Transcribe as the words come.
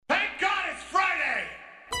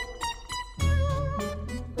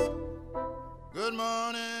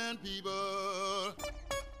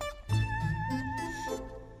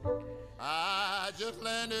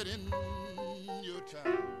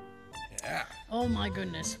Yeah. Oh my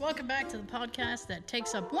goodness. Welcome back to the podcast that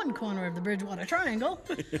takes up one corner of the Bridgewater Triangle.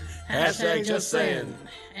 Hashtag just saying.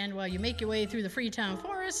 And while you make your way through the Freetown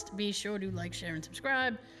Forest, be sure to like, share, and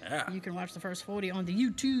subscribe. Yeah. You can watch the first 40 on the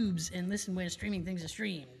YouTubes and listen where streaming things are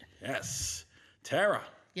streamed. Yes. Tara,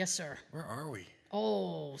 Yes, sir. where are we?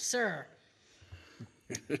 Oh, sir.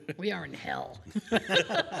 We are in hell.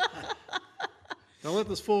 Don't let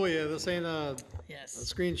this fool you. This ain't a Yes.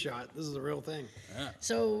 screenshot. This is a real thing.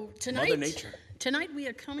 So tonight, Mother Nature. Tonight we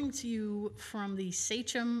are coming to you from the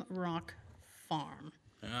Sachem Rock Farm.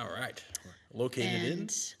 All right. We're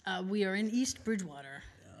located And we are in East Bridgewater.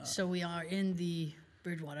 So we are in the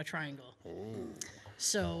Bridgewater Triangle.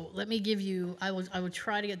 So let me give you, I will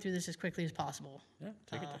try to get through this as quickly as possible. Yeah,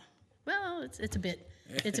 take it. Well, it's a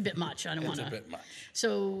bit much. I don't want to. It's a bit much.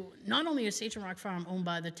 So not only is Sachem Rock Farm owned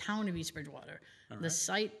by the town of East Bridgewater, the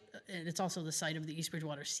site, and it's also the site of the East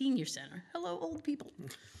Bridgewater Senior Center. Hello, old people.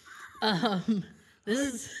 This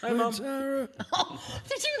is. Hi, Mom. Tara. Oh,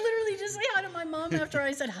 did you literally just say hi to my mom after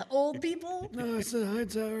I said old people? No, I said hi,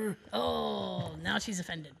 Tara. Oh, now she's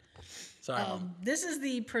offended. Sorry, Mom. This is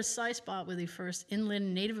the precise spot where the first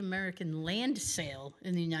inland Native American land sale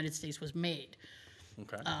in the United States was made.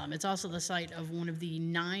 Okay. It's also the site of one of the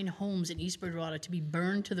 9 homes in East Bridgewater to be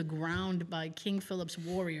burned to the ground by King Philip's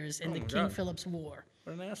warriors in the my King God. Philip's War.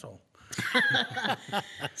 What an asshole.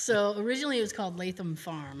 So originally it was called Latham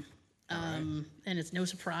Farm. And it's no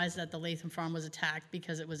surprise that the Latham Farm was attacked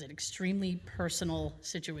because it was an extremely personal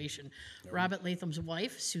situation. Robert Latham's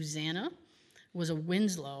wife, Susanna, was a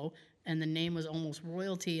Winslow, and the name was almost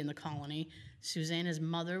royalty in the colony. Susanna's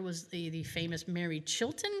mother was the famous Mary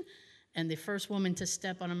Chilton, and the first woman to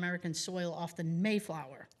step on American soil off the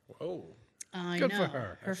Mayflower. Whoa. I Good know. for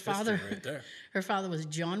her. Her That's father, history right there. her father was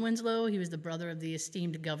John Winslow. He was the brother of the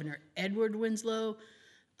esteemed Governor Edward Winslow.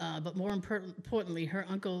 But more importantly, her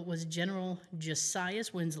uncle was General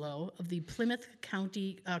Josias Winslow of the Plymouth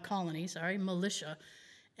County Colony, militia,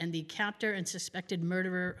 and the captor and suspected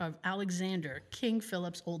murderer of Alexander, King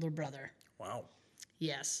Philip's older brother. Wow.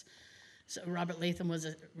 Yes. So Robert Latham was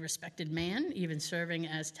a respected man, even serving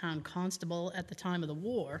as town constable at the time of the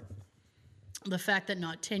war. The fact that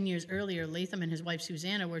not 10 years earlier, Latham and his wife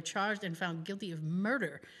Susanna were charged and found guilty of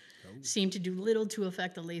murder seemed to do little to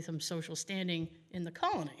affect the Latham social standing in the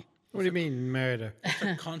colony. What do you mean, murder? It's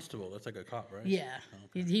a constable. That's like a cop, right? Yeah,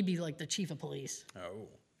 he'd be like the chief of police. Oh,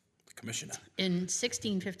 the commissioner. In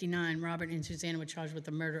 1659, Robert and Susanna were charged with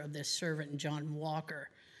the murder of their servant, John Walker.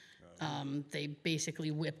 They basically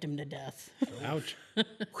whipped him to death. Ouch.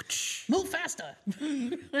 Move faster!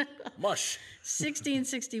 Mush.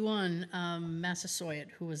 1661, Massasoit,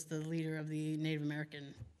 who was the leader of the Native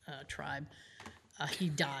American tribe, he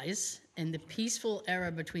dies, and the peaceful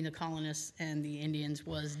era between the colonists and the Indians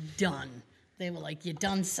was done. They were like, "You're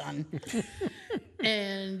done, son."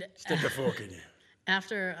 And Stick a fork in you.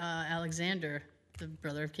 after Alexander, the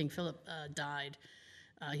brother of King Philip, died,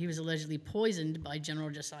 he was allegedly poisoned by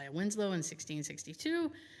General Josiah Winslow in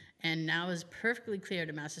 1662, and now is perfectly clear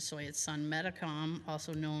to Massasoit's son Metacom,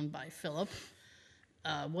 also known by Philip,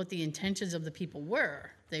 what the intentions of the people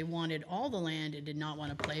were. They wanted all the land and did not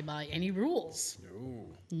want to play by any rules.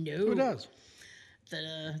 No. Who does?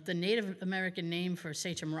 The Native American name for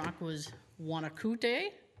Sachem Rock was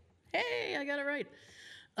Wanakute. Hey, I got it right.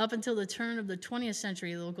 Up until the turn of the 20th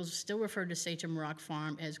century, the locals still referred to Sachem Rock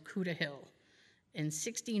Farm as Kuta Hill. In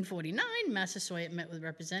 1649, Massasoit met with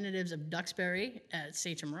representatives of Duxbury at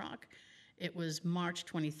Sachem Rock. It was March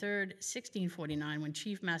 23rd, 1649, when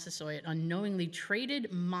Chief Massasoit unknowingly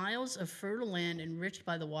traded miles of fertile land enriched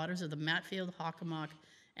by the waters of the Matfield, Hockomock,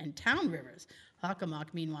 and Town rivers. Hockomock,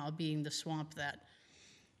 meanwhile, being the swamp that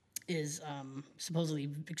is supposedly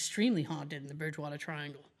extremely haunted in the Bridgewater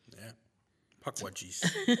Triangle. Yeah. Puckwudgies.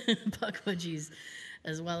 Puckwudgies,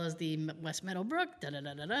 as well as the West Meadow Brook,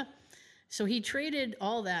 da-da-da-da-da. So he traded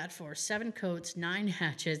all that for 7 coats, 9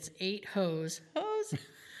 hatchets, 8 hoes,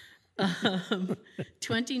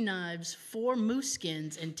 20 knives, 4 moose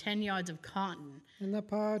skins, and 10 yards of cotton. And the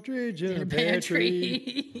partridge in In a a pear pantry.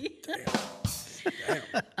 tree.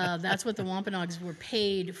 That's what the Wampanoags were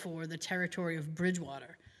paid for the territory of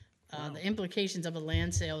Bridgewater. The implications of a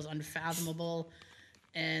land sale is unfathomable,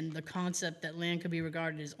 and the concept that land could be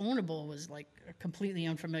regarded as ownable was like a completely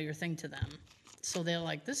unfamiliar thing to them. So they're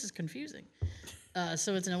like, this is confusing.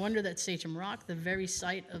 So it's no wonder that Sachem Rock, the very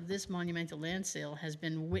site of this monumental land sale, has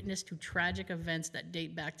been witness to tragic events that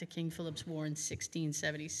date back to King Philip's War in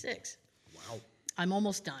 1676. Wow. I'm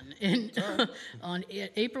almost done. On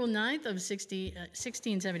April 9th of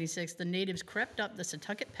 1676, the natives crept up the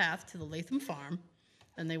Setauket Path to the Latham Farm,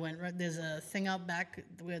 and they went right. There's a thing out back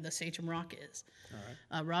where the Sachem Rock is.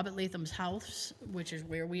 All right. Robert Latham's house, which is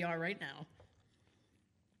where we are right now,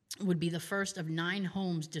 would be the first of 9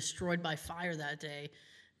 homes destroyed by fire that day,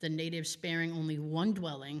 the natives sparing only one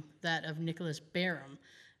dwelling, that of Nicholas Barham.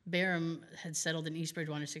 Barham had settled in East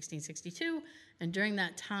Bridgewater in 1662, and during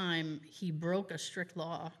that time, he broke a strict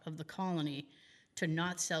law of the colony to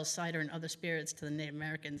not sell cider and other spirits to the Native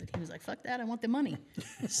Americans. And he was like, fuck that, I want the money.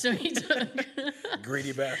 So he took...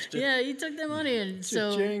 Greedy bastard. Yeah, he took their money, and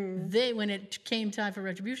so Cha-ching. they, when it came time for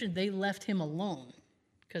retribution, they left him alone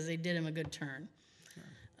because they did him a good turn.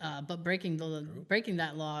 But breaking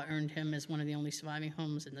that law earned him as one of the only surviving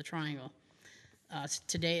homes in the Triangle.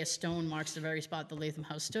 Today, a stone marks the very spot the Latham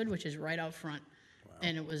House stood, which is right out front,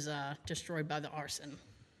 and it was destroyed by the arson.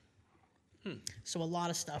 So a lot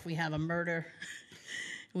of stuff. We have a murder.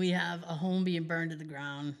 We have a home being burned to the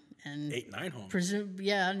ground, and 9 homes.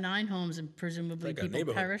 9 homes, and presumably Like a people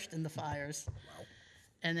neighborhood. perished in the fires. Wow.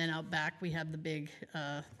 And then out back we have the big.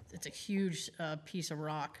 It's a huge piece of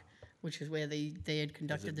rock, which is where they had Is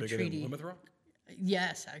conducted it the bigger treaty. than Plymouth Rock?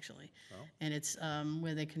 Yes, actually, Oh. and it's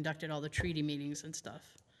where they conducted all the treaty meetings and stuff.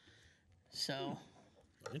 So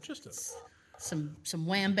Interesting. some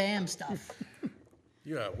wham bam stuff.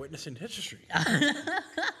 You are witnessing history.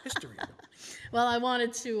 History. Well, I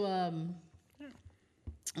wanted to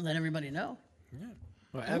let everybody know. Yeah.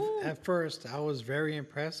 Well, at first, I was very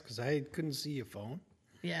impressed because I couldn't see your phone.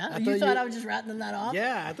 Yeah, I you thought thought you- I was just rattling that off?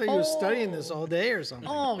 Yeah, I thought you were studying this all day or something.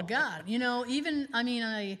 Oh God, even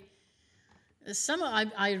I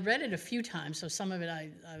read it a few times, so some of it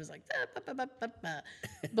I was like,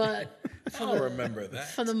 but I'll remember that.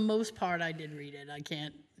 for the most part, I did read it. I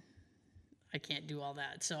can't do all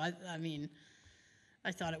that. So I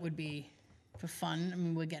thought it would be for fun. I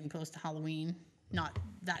mean, we're getting close to Halloween, not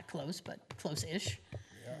that close, but close-ish.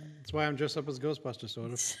 That's why I'm dressed up as Ghostbuster,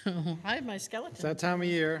 sort of. So I have my skeleton. It's that time of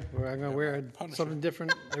year where I'm going to wear Punisher. something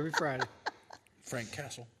different every Friday. Frank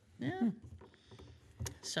Castle. Yeah.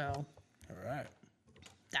 So All right.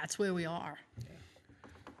 that's where we are.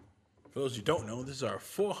 For those who don't know, this is our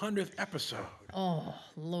 400th episode. Oh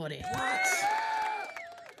Lordy. What?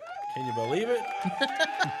 Can you believe it?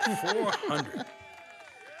 400.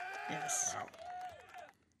 Yes. Wow.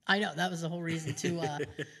 I know that was the whole reason to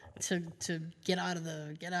get out of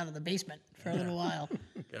the basement for a little while.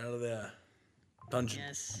 Get out of the dungeon.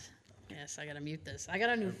 Yes, I gotta mute this. I got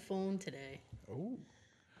a new phone today. Oh.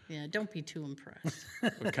 Yeah, don't be too impressed.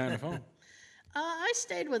 What kind of phone? I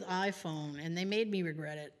stayed with iPhone, and they made me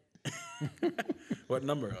regret it. What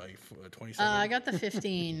number? Like 27? I got the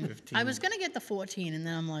 15. 15. I was gonna get the 14, and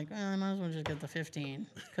then I'm like, I might as well just get the 15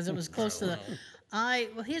 because it was close to the.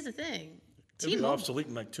 Well, here's the thing. It'll be obsolete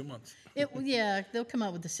in like 2 months. They'll come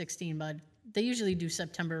out with the 16, but they usually do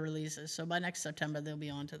September releases. So by next September, they'll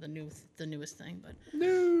be on to the newest thing. But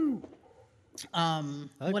No. I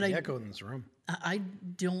like what the echo in this room. I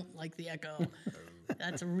don't like the echo.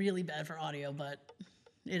 That's really bad for audio, but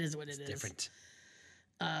it is what it is. Different.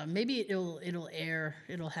 Maybe it'll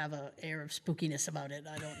have a air of spookiness about it.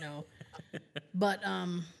 I don't know. But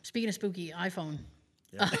speaking of spooky, iPhone.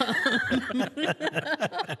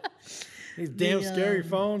 These damn scary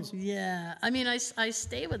phones. Yeah, I mean, I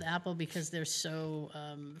stay with Apple because they're so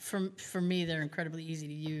for me they're incredibly easy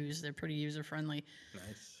to use. They're pretty user friendly.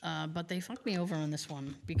 Nice. But they fucked me over on this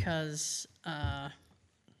one because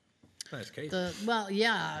Nice case.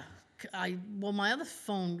 my other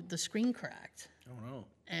phone, the screen cracked, Oh, no.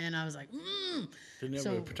 and I was like, Didn't you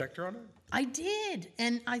have a protector on it? I did,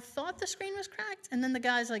 and I thought the screen was cracked, and then the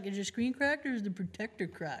guy's like, "Is your screen cracked or is the protector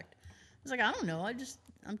cracked?" I was like, "I don't know.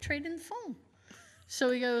 I'm trading the phone." So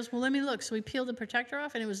he goes, "Well, let me look." So we peeled the protector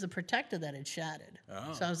off, and it was the protector that had shattered.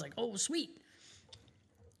 Oh. So I was like, "Oh, sweet."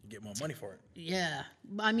 You get more money for it. Yeah,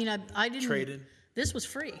 I mean, I didn't Traded. This was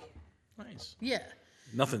free. Nice. Yeah.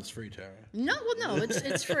 Nothing's free, Tara. No,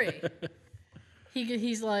 it's free.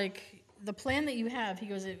 He's like, the plan that you have. He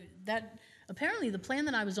goes, that apparently the plan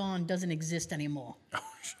that I was on doesn't exist anymore.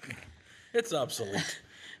 It's obsolete.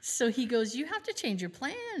 So he goes, you have to change your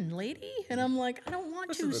plan, lady. And I'm like, I don't want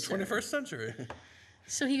This to. is the sir. 21st century.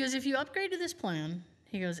 So he goes, if you upgrade to this plan,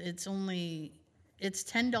 he goes, it's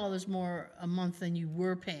 $10 more a month than you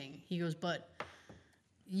were paying. He goes, but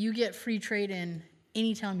you get free trade-in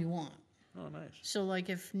anytime you want. Oh, nice. So like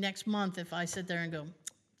if next month, if I sit there and go,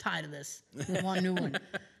 tired of this, want a new one,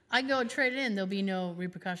 I go and trade it in, there'll be no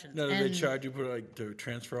repercussions. Now, do they And- charge you for to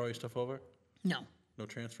transfer all your stuff over? No. No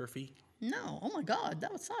transfer fee? No. Oh my God, that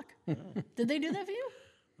would suck. Did they do that for you?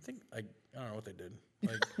 I don't know what they did.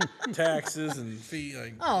 Like taxes and fee.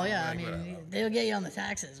 Like, Oh yeah, I like, mean, whatever. they'll get you on the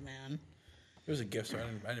taxes, man. It was a gift, so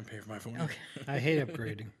I didn't pay for my phone. Okay. I hate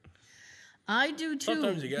upgrading. I do too.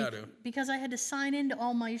 Sometimes you gotta. Because I had to sign into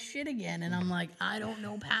all my shit again, and I'm like, I don't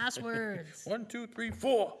know passwords. 1, 2, 3,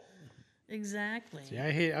 4. Exactly. Yeah,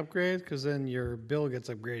 I hate upgrades because then your bill gets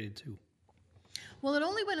upgraded too. Well, it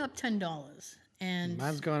only went up $10, and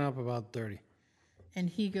Mine's gone up about 30.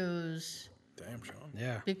 he goes, Damn, Sean.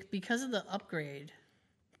 Yeah. because of the upgrade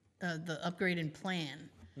in plan.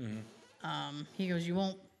 He goes, you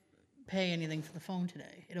won't pay anything for the phone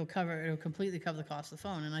today. It'll completely cover the cost of the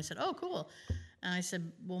phone. And I said, oh, cool. And I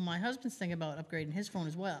said, well, my husband's thinking about upgrading his phone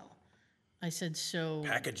as well. I said, so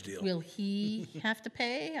Package deal. will he have to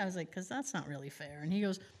pay? I was like, because that's not really fair. And he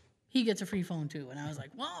goes, he gets a free phone too. And I was like,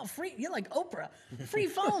 wow, free! You're like Oprah. Free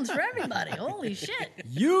phones for everybody. Holy shit.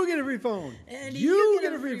 You get a free phone. And you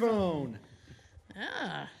get a free phone.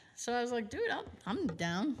 Yeah. So I was like, dude, I'm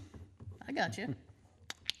down. I got you.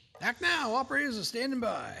 Act now. Operators are standing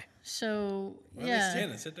by. So, Why are yeah. they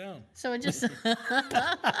standing? Sit down. So it just,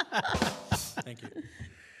 Thank you.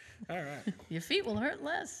 All right. your feet will hurt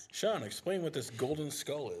less. Sean, explain what this golden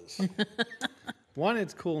skull is. One,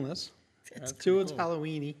 it's coolness. That's Two, it's cool.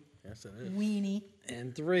 Halloweeny. Yes, it is. Weenie.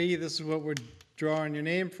 And three, this is what we're drawing your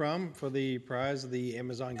name from for the prize of the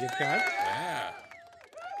Amazon gift card. Yeah.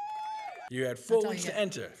 You had 4 all weeks you to get.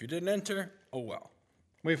 enter. If you didn't enter, oh well.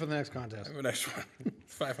 Wait for the next contest. The next one.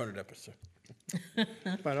 500 episode.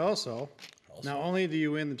 But also, not only do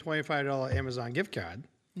you win the $25 Amazon gift card,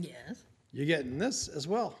 Yes. you're getting this as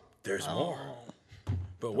well. There's more.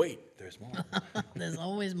 But wait, there's more. There's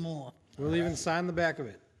always more. We'll even sign the back of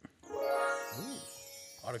it.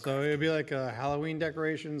 Autograph. So it'll be like a Halloween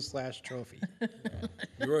decoration / trophy.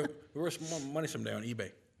 You're worth some more money someday on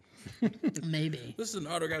eBay. Maybe. This is an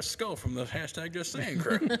autographed skull from the hashtag Just Saying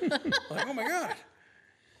crew. Like, oh my God.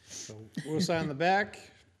 So we'll sign the back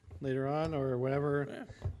later on or whenever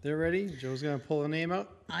they're ready. Joe's going to pull a name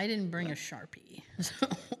out. I didn't bring a Sharpie so,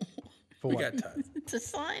 For We what? got time. to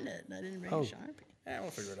sign it. I didn't bring Oh. a Sharpie. Yeah,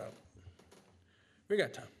 we'll figure it out. We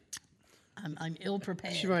got time. I'm ill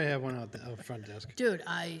prepared. She might have one out the out front desk. Dude,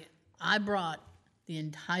 I brought the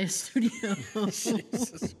entire studio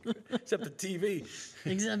Jesus. Except the TV.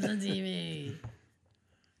 except the TV.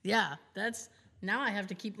 Yeah, that's now I have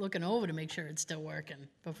to keep looking over to make sure it's still working.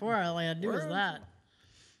 Before all I had to do was that.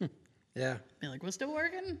 Yeah. Be like, we're still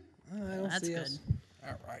working? I don't That's see good. us.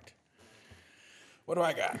 All right. What do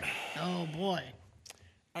I got? Oh boy.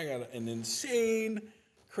 I got an insane,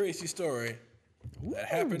 crazy story that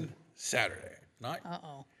happened Saturday. Not.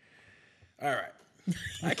 Uh-oh. All right.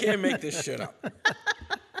 I can't make this shit up. I'm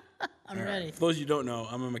All right. ready. For those of you who don't know,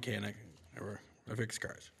 I'm a mechanic. I fix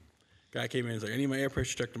cars. Guy came in and was like, I need my air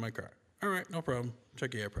pressure checked in my car. All right, no problem.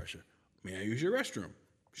 Check your air pressure. May I use your restroom?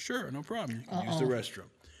 Sure, no problem. You can use the restroom.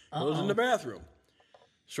 Goes in the bathroom.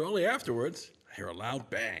 Shortly afterwards, I hear a loud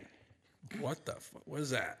bang. What the fuck? What is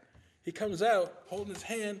that? He comes out holding his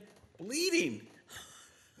hand, bleeding.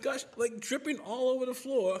 Gosh, like dripping all over the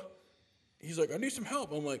floor. He's like, I need some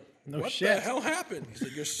help. I'm like, No what the shit. hell happened? He's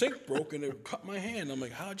like, your sink broke and it cut my hand. I'm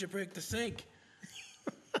like, how'd you break the sink?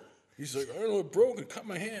 He's like, I don't know, it broke and cut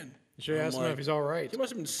my hand. You should ask him if he's all right. He must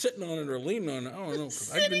have been sitting on it or leaning on it. I don't know. 'Cause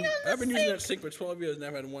Sitting on the I've been using sink. that sink for 12 years,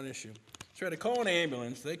 never had one issue. So I had to call an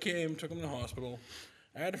ambulance. They came, took him to the hospital.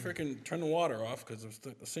 I had to freaking turn the water off because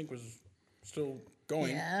the sink was still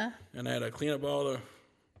going. Yeah. And I had to clean up all the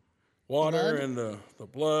water Blood? and the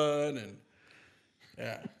blood and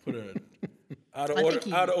put a out I think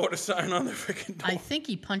he- of order sign on the freaking door. I think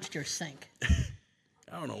he punched your sink.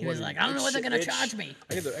 I don't know. He was like, I don't know what they're gonna charge me.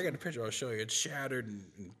 I got the picture. I'll show you. It's shattered and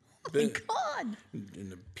Oh my bent God. in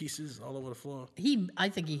the pieces all over the floor. I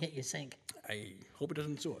think he hit your sink. I hope it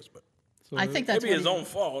doesn't sue us, but I think that's maybe what his he, own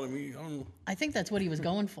fault. I mean, I don't know. I think that's what he was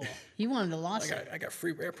going for. He wanted a lawsuit. I got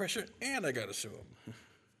free air pressure and I got to sue him.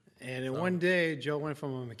 And in one day, Joe went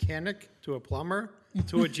from a mechanic to a plumber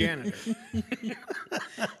to a janitor.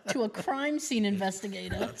 To a crime scene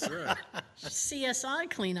investigator. That's right.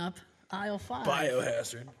 CSI cleanup, aisle 5.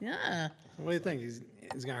 Biohazard. Yeah. What do you think? He's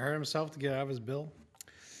going to hurt himself to get out of his bill?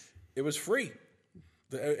 It was free.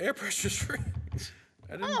 The air pressure's free.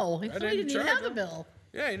 I didn't, Oh, he I didn't even charge have a him. bill.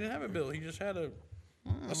 Yeah, he didn't have a bill. He just had a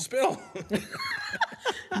spill.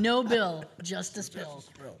 No bill, just a spill.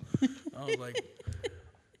 I was like,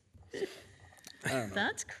 I don't know.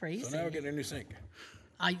 That's crazy. So now we're getting a new sink.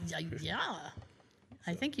 Yeah.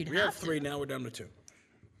 I think you'd We have have to. 3, now we're down to 2.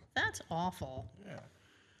 That's awful. Yeah.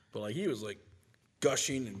 But like he was like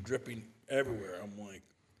gushing and dripping everywhere. I'm like,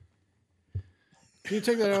 Can you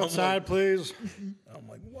take that outside, please?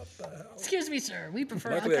 what the hell? Excuse me, sir. We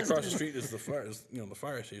prefer Luckily, our across the customers- street is the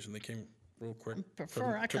fire station. They came real quick. Prefer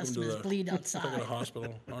our Took 'em to customers the- bleed Took 'em outside. to the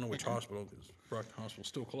hospital. I don't know which hospital, because Brockton Hospital's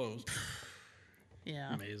still closed.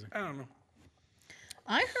 Yeah. Amazing. I don't know.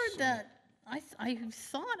 I heard that. I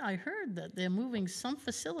thought I heard that they're moving some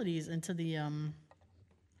facilities into the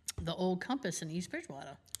old Compass in East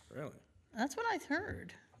Bridgewater. Really? That's what I've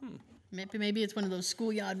heard. Maybe it's one of those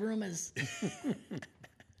schoolyard rumors.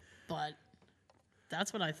 But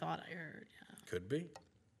that's what I thought I heard. Yeah. Could be.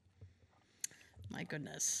 My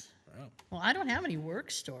goodness. Wow. Well, I don't have any work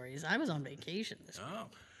stories. I was on vacation this week. Oh.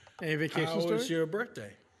 Any vacation How stories? was your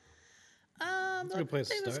birthday? The a good place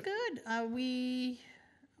to day was start. good.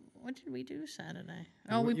 What did we do Saturday?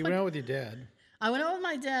 Oh, You went out with your dad. I went out with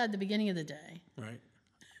my dad at the beginning of the day. Right.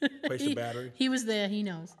 Place the battery. He was there. He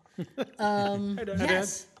knows. Hey, Dad.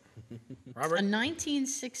 Yes. Robert. A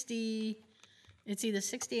 1960, it's either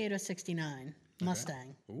 68 or 69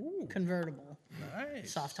 Mustang Ooh, convertible,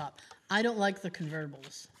 nice. soft top. I don't like the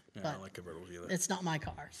convertibles, Yeah, I but don't like convertibles either. it's not my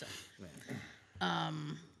car. So,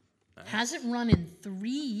 Nice. hasn't run in 3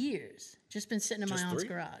 years. Just been sitting in Just my aunt's 3?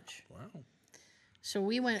 garage. Wow. So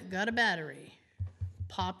we went, got a battery,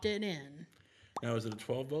 popped it in. Now, is it a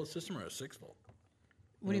 12-volt system or a 6-volt?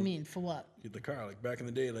 What do you mean? For what? Get the car. Like back in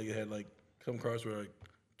the day, like it had like some cars were like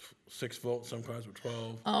 6 volts, some cars were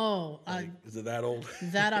 12. Oh, Like, is it that old?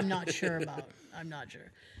 that I'm not sure about. I'm not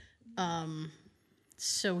sure.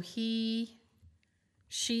 So she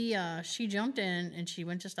jumped in and she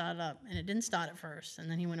went to start it up, and it didn't start at first. And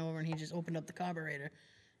then he went over and he just opened up the carburetor,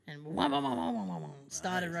 and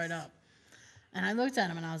started right up. And I looked at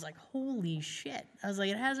him and I was like, "Holy shit!" I was like,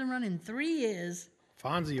 "It hasn't run in 3 years.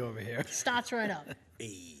 Fonzie over here. Starts right up."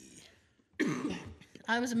 Hey.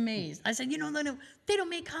 I was amazed. I said, they don't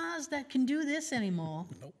make cars that can do this anymore."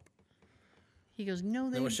 Nope. He goes, "No,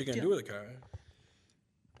 they Then what's she gonna do with the car?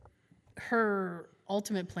 Her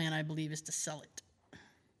ultimate plan, I believe, is to sell it.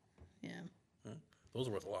 Yeah. Huh? Those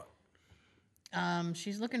are worth a lot.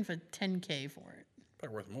 She's looking for $10K for it.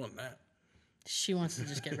 Probably worth more than that. She wants to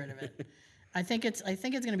just get rid of it. I think it's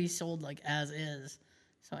gonna be sold like as is.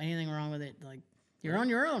 So anything wrong with it, like you're on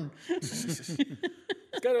your own. It's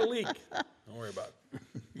got a leak. Don't worry about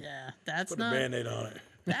it. Yeah, that's Put not a Band-Aid on it.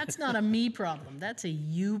 that's not a me problem. That's a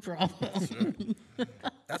you problem.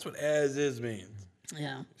 That's what as is means.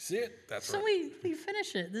 Yeah. See it? That's So right. we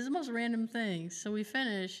finish it. This is the most random thing. So we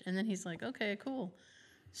finish, and then he's like, "Okay, cool."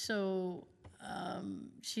 So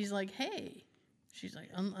she's like, "Hey," she's like,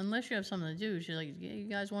 "Unless you have something to do," she's like, "Yeah, you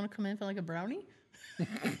guys want to come in for like a brownie?"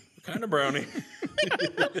 Kind of brownie.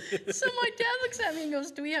 So my dad looks at me and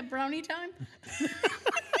goes, "Do we have brownie time?"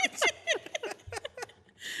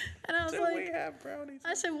 And I was Do like, we have brownies?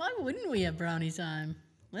 I said, "Why wouldn't we have brownie time?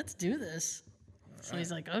 Let's do this." So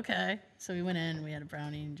he's like, "Okay." So we went in, we had a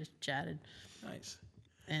brownie and just chatted. Nice.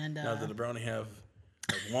 And Now, did the brownie have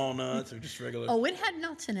like walnuts or just regular? oh, it had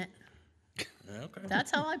nuts in it. Yeah, okay.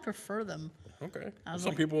 That's how I prefer them. Okay. was Some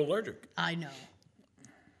like- people are allergic. I know.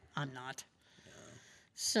 I'm not.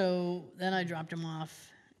 So then I dropped him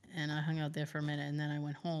off, and I hung out there for a minute, and then I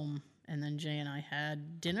went home, and then Jay and I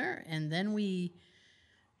had dinner, and then we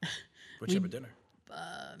What you have at dinner?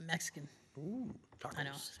 Mexican. Ooh, tacos. I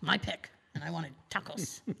know, it's my pick, and I wanted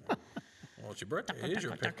tacos. Well, it's your birthday. It is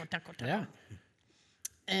your pick. taco. Yeah.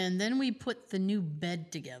 And then we put the new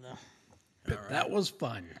bed together. That was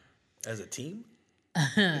fun. As a team?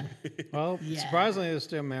 Well, Yeah. surprisingly, they're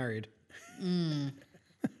still married.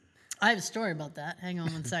 I have a story about that. Hang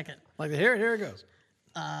on one second. Like, here it goes.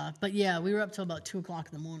 But yeah, we were up till about 2:00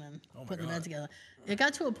 in the morning putting the bed God. together. It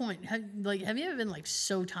got to a point. Have you ever been like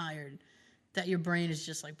so tired that your brain is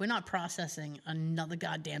just like, we're not processing another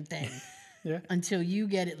goddamn thing Yeah. until you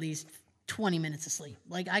get at least 20 minutes of sleep?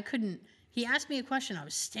 Like I couldn't. He asked me a question. I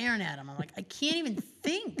was staring at him. I'm like, I can't even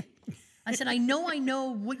think. I said, I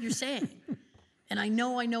know what you're saying, and I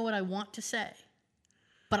know what I want to say,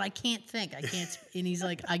 but I can't think. I can't. And he's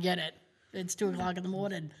like, I get it. It's 2:00 in the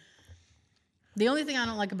morning. The only thing I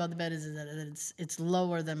don't like about the bed is that it's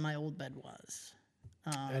lower than my old bed was.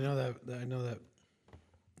 I know that.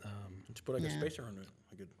 Just put like a Yeah. spacer under it.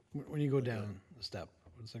 Like When you go down a step,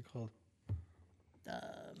 what's that called?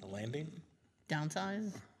 a landing?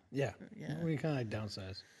 Downsize. Yeah. Yeah. When you kind of like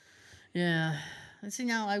downsize. Yeah. And see,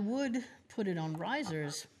 now I would put it on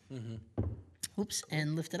risers. Oops,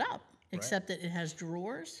 and lift it up. Except that it has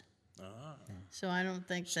drawers. Ah. So I don't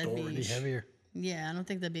think that'd Be be. heavier. Yeah, I don't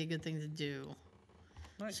think that'd be a good thing to do.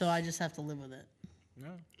 Nice. So I just have to live with it. Yeah.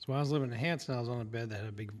 So when I was living in Hanson, I was on a bed that had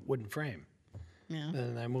a big wooden frame. Yeah. And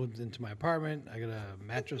then I moved into my apartment. I got a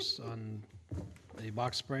mattress on a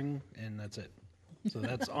box spring, and that's it. So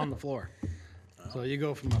that's on the floor. So you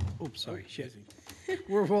go from up. Oops, sorry, shit. Easy.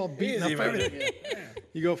 We're all beating Easy, up man. everything.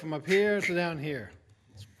 You go from up here to down here.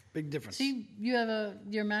 It's a big difference. See, you have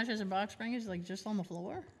your mattress and box spring is like just on the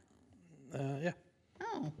floor. Yeah.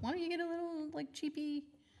 Oh, why don't you get a little like cheapy?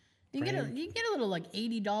 You can get a little like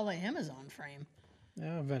 $80 Amazon frame.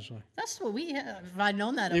 Yeah, eventually. That's what we have. If I'd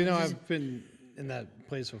known that, I You would know, just, I've been in that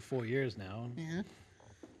place for 4 years now. yeah.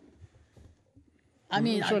 I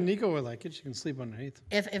mean, I'm sure Nico would like it. She can sleep underneath.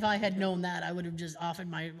 if I had known that, I would have just offered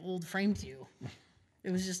my old frame to you.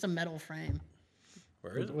 It was just a metal frame.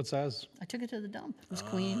 Where is it? What size? I took it to the dump. It was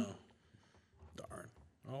clean. Darn.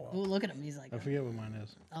 Oh, well. Oh, look at him. He's like, I forget what mine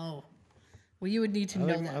is. oh. Well, you would need to know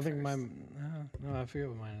that. I think first. mine. No, I forget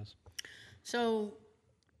what mine is. So,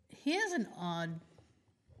 here's an odd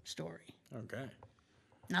story. Okay.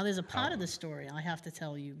 Now, there's a part of the story I have to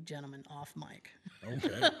tell you, gentlemen, off mic.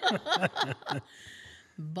 Okay.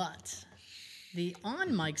 But the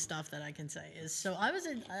on mic stuff that I can say is so I was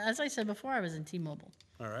in, as I said before, I was in T-Mobile,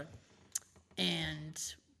 All right. and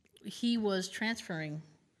he was transferring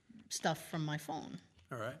stuff from my phone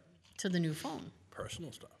All right. to the new phone.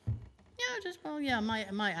 Personal stuff. Yeah, my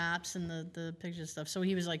apps and the picture stuff. So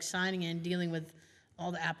he was like signing in, dealing with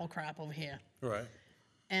all the Apple crap over here. All right.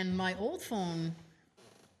 And my old phone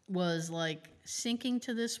was like syncing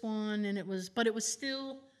to this one, and it was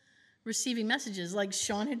still receiving messages. Like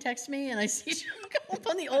Sean had texted me, and I see Sean come up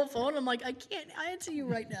on the old phone. I'm like, I can't answer you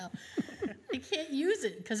right now. I can't use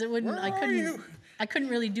it because it wouldn't. Where are you? I couldn't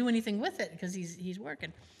really do anything with it because he's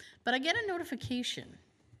working. But I get a notification,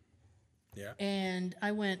 Yeah. and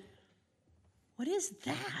I went, "What is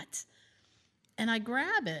that?" And I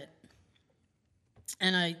grab it,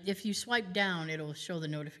 and if you swipe down, it'll show the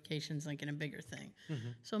notifications like in a bigger thing.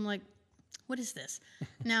 So I'm like, what is this?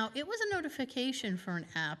 Now, it was a notification for an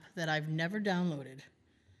app that I've never downloaded,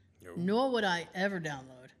 No. nor would I ever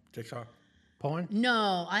download. TikTok. Porn?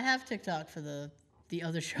 No, I have TikTok for the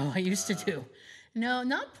other show I used to do. No,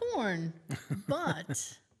 not porn,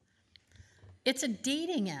 but it's a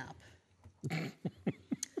dating app.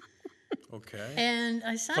 Okay. And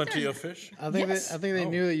I sat Plenty there. of fish. I think Yes. they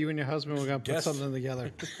knew that you and your husband were going to put Guess. something together.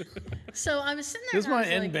 So I was sitting there. This and I might was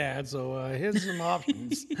end like, bad, so here's some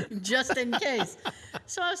options. just in case.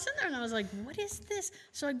 So I was sitting there and I was like, what is this?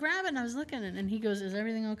 So I grab it and I was looking at it and he goes, is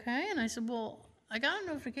everything okay? And I said, well, I got a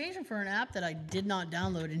notification for an app that I did not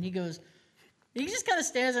download. And he just kind of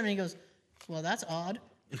stares at me and he goes, well, that's odd.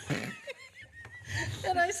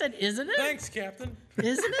 And I said, isn't it? Thanks, Captain.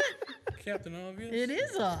 Isn't it? Captain Obvious. It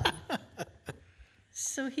is odd.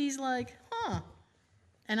 So he's like, huh.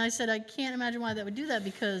 And I said, I can't imagine why that would do that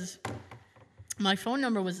because my phone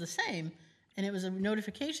number was the same and it was a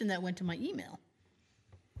notification that went to my email.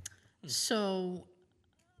 So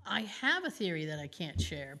I have a theory that I can't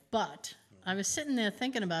share, but I was sitting there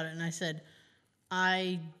thinking about it and I said,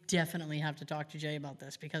 I definitely have to talk to Jay about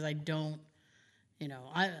this because I don't,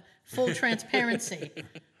 full transparency,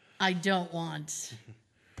 I don't want,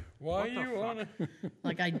 Why you wanna?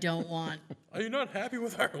 I don't want. Are you not happy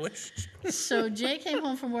with our relationship? So Jay came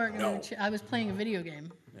home from work and No. I was playing a video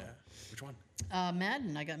game. Yeah. Which one?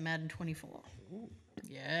 Madden. I got Madden 24.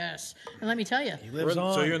 Yes. And let me tell you, Lives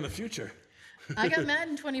on. So you're in the future. I got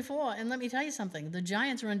Madden 24, and let me tell you something. The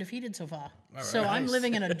Giants are undefeated so far. All So right. I'm Nice.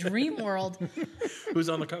 living in a dream world. Who's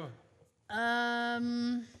on the cover?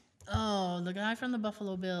 The guy from the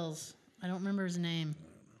Buffalo Bills. I don't remember his name.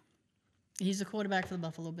 He's the quarterback for the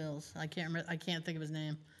Buffalo Bills. I can't remember. I can't think of his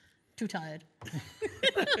name. Too tired.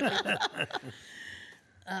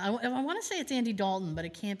 I want to say it's Andy Dalton, but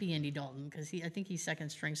it can't be Andy Dalton because I think he's second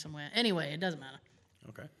string somewhere. Anyway, it doesn't matter.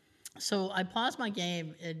 Okay. So I paused my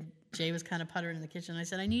game, and Jay was kind of puttering in the kitchen. I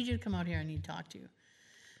said, I need you to come out here. I need to talk to you.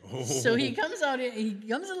 So he comes out here. He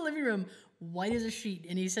comes in the living room, white as a sheet,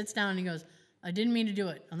 and he sits down and he goes, I didn't mean to do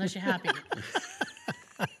it unless you're happy.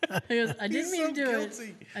 He goes, I didn't mean to do guilty.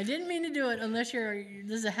 it. I didn't mean to do it unless this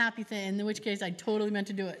is a happy thing, in which case I totally meant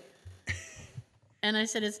to do it. And I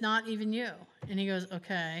said, it's not even you. And he goes,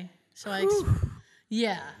 okay. So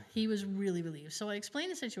yeah, he was really relieved. So I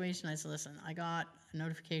explained the situation. I said, listen, I got a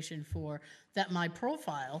notification that my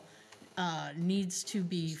profile needs to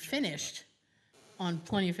be finished on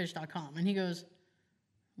plentyoffish.com. And he goes,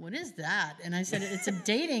 what is that? And I said, it's a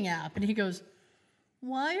dating app. And he goes,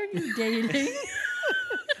 why are you dating?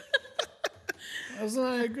 Wasn't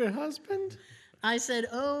I a good husband? I said,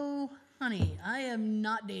 oh, honey, I am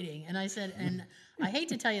not dating. And I said, and I hate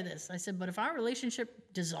to tell you this. I said, but if our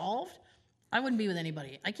relationship dissolved, I wouldn't be with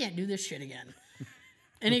anybody. I can't do this shit again.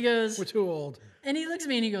 And he goes, We're too old. and he looks at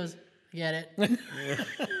me and he goes, get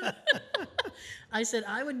it. I said,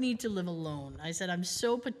 I would need to live alone. I said, I'm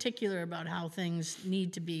so particular about how things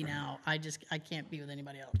need to be now. I can't be with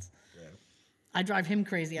anybody else. Yeah. I drive him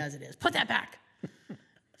crazy as it is. Put that back.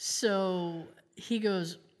 So he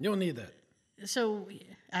goes, You don't need that. so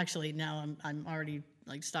actually now I'm already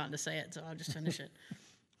like starting to say it, so I'll just finish it.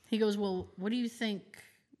 He goes, well, what do you think?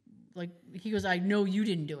 Like, he goes, I know you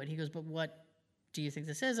didn't do it. He goes, but what do you think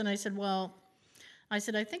this is? And I said,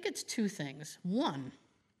 I think it's two things. One,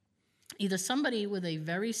 either somebody with a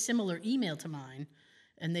very similar email to mine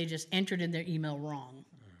and they just entered in their email wrong.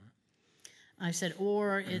 I said,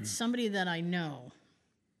 or it's somebody that I know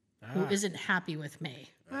who isn't happy with me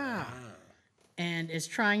and is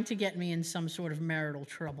trying to get me in some sort of marital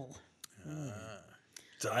trouble.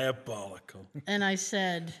 Diabolical. And I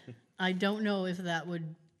said, I don't know if that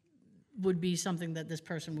would be something that this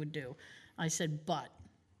person would do. I said, but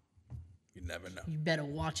You never know. you better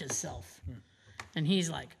watch yourself. And he's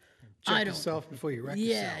like, Check I don't. yourself before you wreck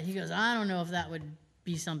Yeah, yourself. he goes, I don't know if that would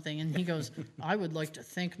be something. And he goes, I would like to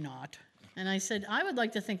think not. And I said, I would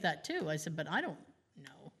like to think that too. I said, but I don't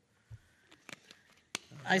know.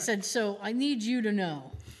 I said, so I need you to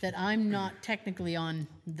know that I'm not technically on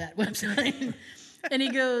that website. And he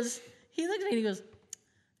looks at me and he goes,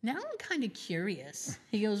 now I'm kind of curious.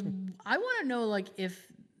 He goes, I want to know like if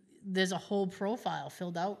there's a whole profile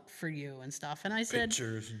filled out for you and stuff. And I said,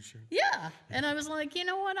 Pictures and shit. yeah. And I was like, you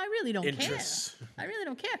know what? I really don't Interests. care. I really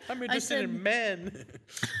don't care. I'm I interested said, in men.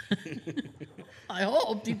 I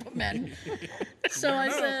hope you put men. So I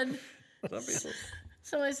said, Some people.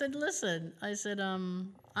 so I said, listen, I said,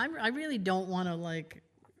 I really don't want to like,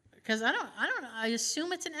 because I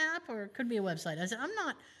assume it's an app or it could be a website. I said, I'm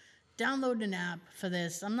not downloading an app for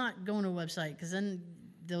this. I'm not going to a website because then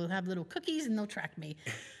they'll have little cookies and they'll track me.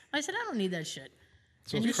 I said, I don't need that shit.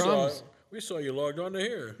 So And it's he- crumbs. We saw you logged on to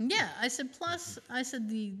here. Yeah, I said, plus, I said,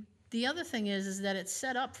 the other thing is that it's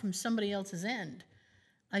set up from somebody else's end.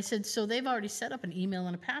 I said, so they've already set up an email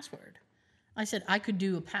and a password. I said, I could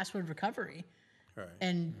do a password recovery Right.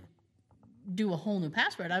 and do a whole new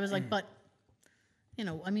password. I was like, but, you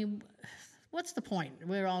know, I mean, what's the point?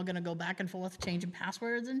 We're all going to go back and forth changing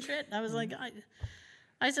passwords and shit. I was like,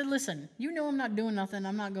 I said, listen, you know I'm not doing nothing.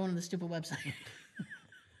 I'm not going to the stupid website.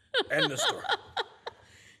 End the story.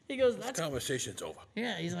 He goes, This that's, conversation's over.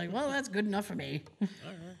 yeah. He's like, well, that's good enough for me. All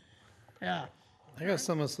right. Yeah. I got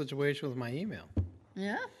some situation with my email.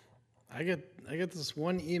 Yeah? I get this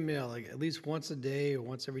one email like at least once a day or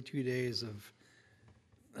once every 2 days of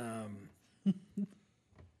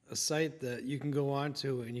a site that you can go on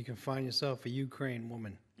to and you can find yourself a Ukraine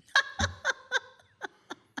woman.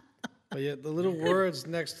 But yet the little words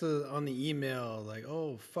next to on the email like,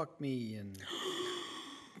 oh, fuck me, and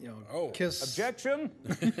you know, kiss Objection?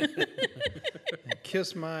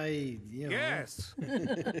 kiss my, you know. Yes.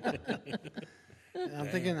 And I'm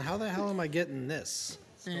thinking, how the hell am I getting this?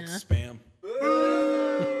 Yeah. Spam.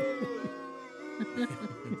 Spam.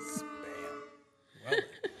 Well,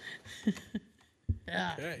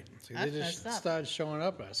 Yeah. okay. See, That's they just messed up. started showing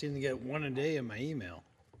up. I seem to get one a day in my email.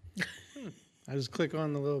 I just click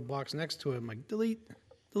on the little box next to it. I'm like, delete,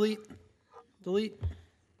 delete, delete.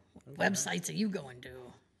 Websites are you going to?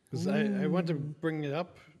 Because I went to bring it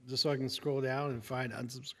up just so I can scroll down and find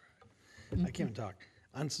unsubscribe. I can't even talk.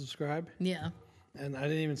 Unsubscribe. Yeah. And I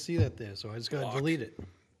didn't even see that there, so I just got to Block. delete it.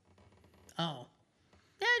 Oh.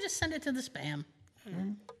 Yeah, just send it to the spam.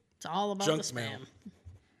 It's all about Junk the mail.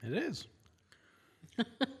 spam. It is. There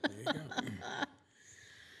you go.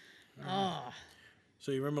 Oh.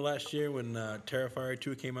 So you remember last year when Terrifier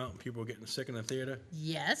 2 came out and people were getting sick in the theater?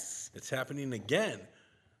 Yes. It's happening again,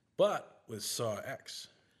 but with Saw X.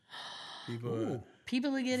 People are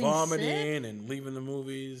People are getting sick. vomiting and leaving the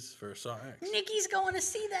movies for Saw X. Nikki's going to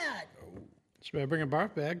see that. Should I bring a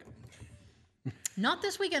barf bag? Not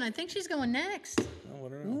this weekend. I think she's going next. Oh, I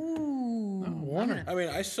don't know. Ooh. Warner. I mean,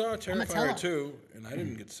 I saw tell her. Terrifier 2, and I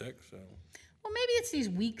didn't get sick, so. Well, maybe it's these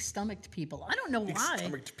weak-stomached people. I don't know why.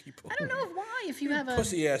 Stomached people. I don't know why. If you have a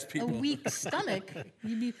Pussy-ass people. weak stomach,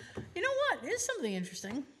 you'd be. You know what? Here's something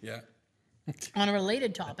interesting. Yeah. On a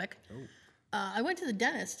related topic, I went to the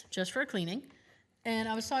dentist just for a cleaning, and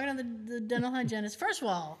I was talking to the dental hygienist. First of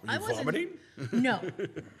all, I wasn't Vomiting? No,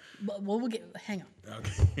 but we'll get. Hang on.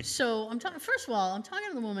 Okay. So I'm talking. First of all, I'm talking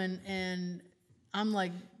to the woman, and I'm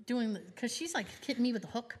like doing because she's like hitting me with the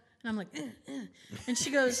hook, and I'm like, and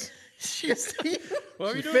she goes, she goes,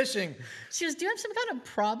 What are you She's doing? fishing. she goes, do you have some kind of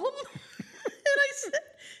problem? And I said,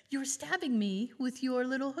 you're stabbing me with your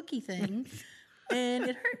little hooky thing, and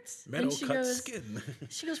it hurts. Metal and she cut goes, skin.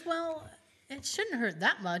 she goes, well, it shouldn't hurt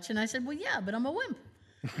that much. And I said, well, yeah, but I'm a wimp.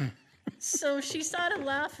 So she started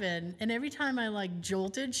laughing, and every time I like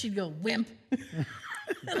jolted, she'd go wimp,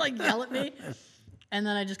 and like yell at me, and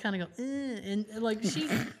then I just kind of go, and like she,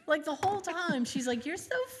 like the whole time, she's like, "You're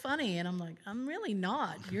so funny," and I'm like, "I'm really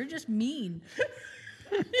not. You're just mean."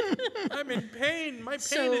 I'm in pain. My pain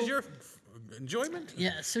So- is your enjoyment.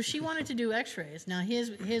 Yeah. So she wanted to do X-rays. Now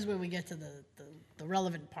here's where we get to the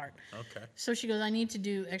relevant part. Okay. So she goes, I need to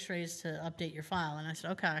do X-rays to update your file, and I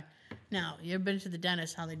said, okay. Now you ever been to the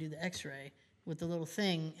dentist? How they do the X-ray with the little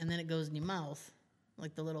thing, and then it goes in your mouth,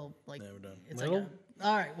 like the little like. Never done. It's Little? like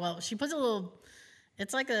all right. Well, she puts a little.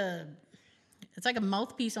 It's like a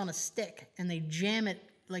mouthpiece on a stick, and they jam it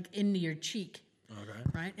like into your cheek, Okay.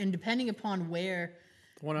 right? And depending upon where.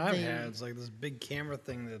 The one I've They- had is like this big camera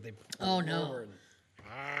thing that they. Oh, pull no. over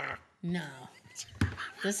and- No.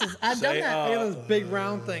 This is I've done that. I got this big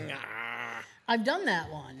round thing. I've done that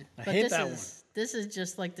one. But hate this that is this is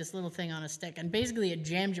just like this little thing on a stick, and basically it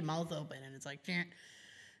jams your mouth open, and it's like.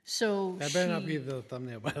 So That better not be the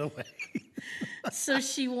thumbnail, by the way. So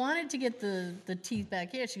she wanted to get the teeth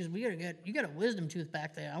back here. She goes, you got a wisdom tooth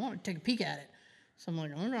back there. I want to take a peek at it. So I'm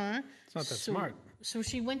like, all right. It's not that smart. So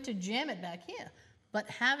she went to jam it back here, but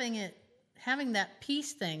having that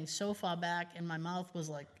piece thing so far back in my mouth was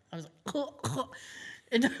like, I was like,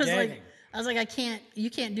 and Gagging. I was like, you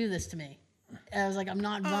can't do this to me. I was like, I'm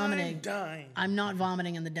not vomiting. Dying. I'm not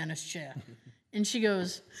vomiting in the dentist chair. And she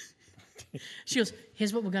goes,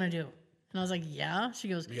 here's what we're gonna do. And I was like, yeah. She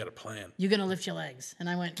goes, We got a plan. you're gonna lift your legs. And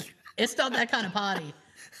I went, it's not that kind of party.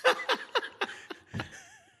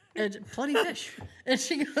 And plenty fish. And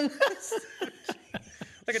she goes,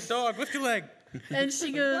 Like a dog. Lift your leg.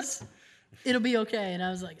 it'll be okay. And I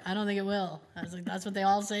was like, I don't think it will. I was like, that's what they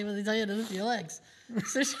all say when they tell you to lift your legs.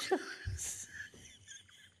 So she goes,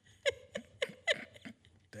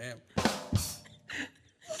 Damn.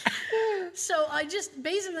 so I just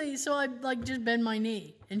basically, I like just bend my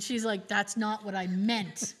knee. And she's like, that's not what I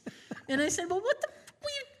meant. And I said, well, what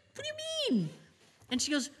do you mean? And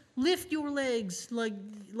she goes, lift your legs, like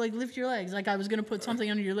lift your legs. Like I was gonna put something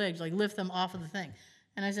under your legs, like lift them off of the thing.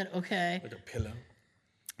 And I said, okay. Like a pillow.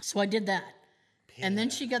 So I did that. And then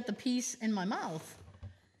she got the piece in my mouth,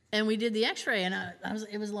 and we did the X-ray, and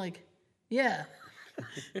it was like, yeah.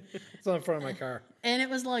 It's on the front of my car. And it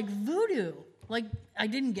was like voodoo. Like I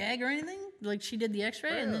didn't gag or anything. Like she did the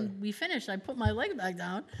X-ray, and then we finished. I put my leg back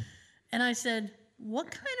down, and I said,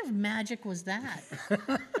 what kind of magic was that?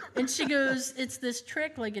 And she goes, it's this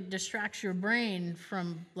trick, like it distracts your brain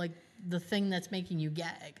from like the thing that's making you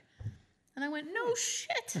gag. And I went, no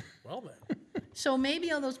shit. Well then. So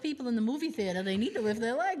maybe all those people in the movie theater, they need to lift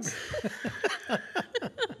their legs.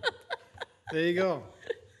 There you go.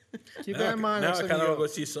 Keep that in mind. Now next I time kind you of go.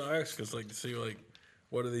 want to go see Saw X because like to see like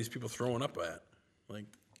what are these people throwing up at? Like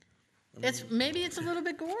Maybe it's a little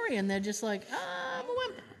bit gory, and they're just like, I'm a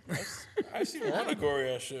wimp. I've seen a lot of gory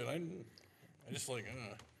ass shit. I just like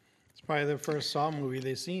It's probably the first Saw movie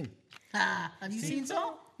they've seen. Have you seen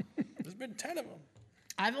Saw? there's been 10 of them.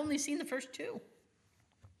 I've only seen the first 2.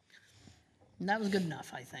 And that was good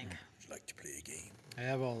enough, I think. Would you like to play a game? I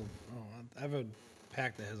have I have a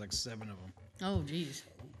pack that has like 7 of them. Oh, geez.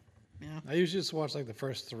 Yeah. I usually just watch like the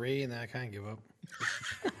first 3 and then I kind of give up.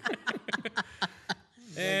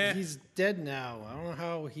 Like, he's dead now. I don't know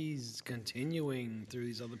how he's continuing through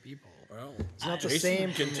these other people. Well, It's not the Jason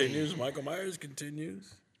same. continues. Michael Myers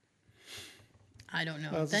continues. I don't know.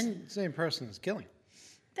 Well, it's Then the same person as killing.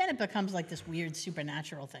 it becomes like this weird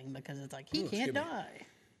supernatural thing because it's like, he can't excuse me. die.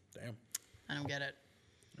 Damn. I don't get it.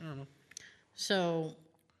 I don't know. So,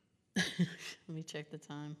 let me check the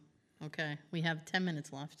time. Okay, we have 10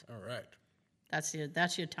 minutes left. All right. That's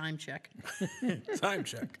your time check. Time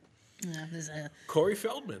check. Yeah, there's Corey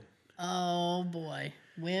Feldman. oh boy,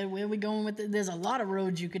 where are we going with it? There's a lot of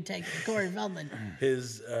roads you could take with Corey Feldman.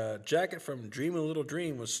 His jacket from Dream a Little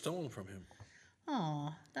Dream was stolen from him.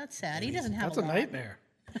 Oh, that's sad. He doesn't have That's a a lot. nightmare.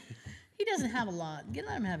 He doesn't have a lot. Let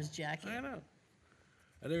him have his jacket. I know.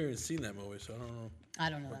 I never even seen that movie, so I don't know. I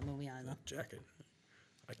don't know that movie either. Jacket.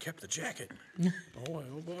 I kept the jacket. Oh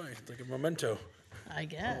boy. It's like a memento. I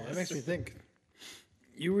guess. That makes me think.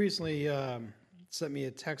 You recently sent me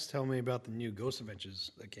a text telling me about the new Ghost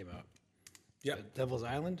Adventures that came out. Yeah. Devil's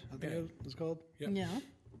Island, I think Yeah. it was called. Yeah.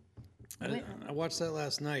 I watched that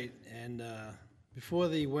last night, and before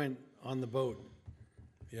they went on the boat,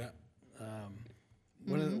 Yeah.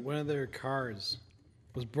 one of their cars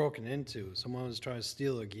was broken into. Someone was trying to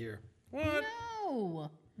steal their gear. What?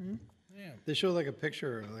 No. Yeah. They showed like a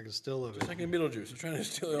picture, like a still of It's it. like in Beetlejuice. They're trying to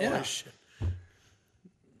steal all Yeah. this shit.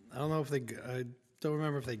 I don't know if I don't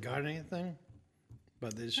remember if they got anything,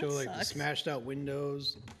 but they show like the sucks. smashed out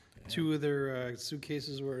windows, 2 of their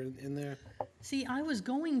suitcases were in there. See, I was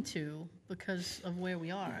going to because of where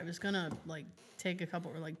we are. I was gonna like take a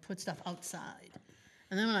couple or like put stuff outside,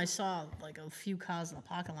 and then when I saw like a few cars in the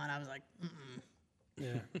parking lot, I was like, mm-mm.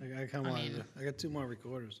 Yeah, I kind of wanted to. I got 2 more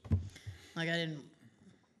recorders. Like I didn't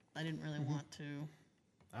really want to.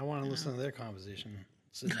 I want to listen to their conversation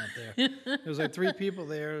sitting out there. There was like 3 people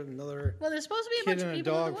there, another Well, there's supposed to be a kid bunch of and a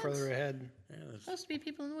people in dog the woods. further ahead. Yeah, there's Supposed to be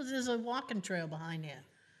people in the woods. There's a walking trail behind here.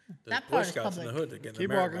 there's That Boy part is Scouts in public. the hood that get the Keep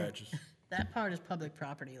merit walking. badges. That part is public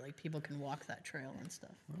property. Like people can walk that trail and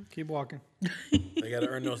stuff. Well, keep walking. They got to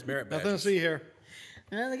earn those merit badges. Nothing to see here.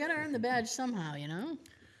 Well, they gotta earn the badge somehow, you know.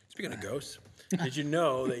 Speaking of ghosts, did you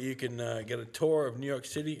know that you can get a tour of New York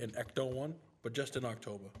City in Ecto 1, but just in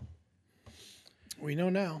October? We know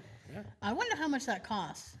now. I wonder how much that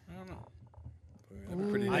costs. I don't know. That'd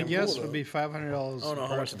be pretty I damn guess cool, would be $500. though. I don't know per how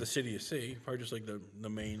much person. of the city you see. Probably just like the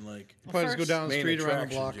main like Probably just go First- down the main street around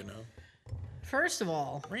the attractions, block. you know. First of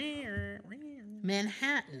all,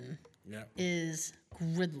 Manhattan Yeah. is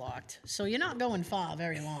gridlocked, so you're not going far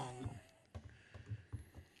very long.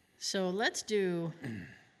 So let's do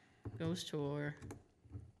ghost tour.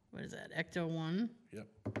 What is that? Ecto 1. Yep.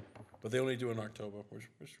 But they only do it in October,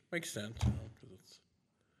 which makes sense, you know, because it's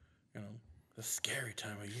the scary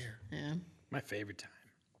time of year. Yeah. My favorite time.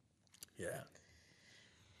 Yeah.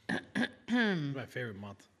 My favorite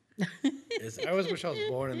month. Is I always wish I was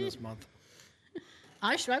born in this month.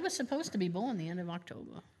 I was supposed to be born the end of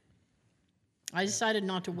October. I decided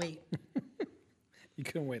not to wait. You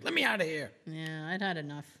couldn't wait. Let me out of here. Yeah, I'd had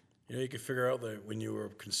enough. You know, you could figure out that when you were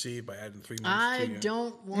conceived by adding 3 months I to you.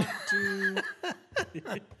 don't want to.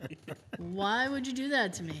 Why would you do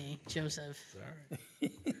that to me, Joseph?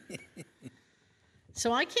 Sorry.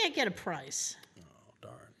 So I can't get a price. Oh,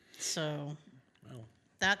 darn. So Well,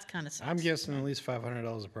 that's kind of sucks. I'm guessing at least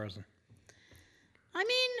 $500 a person. I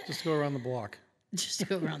mean, Just go around the block. just to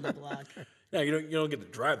go around the block. yeah, you don't get to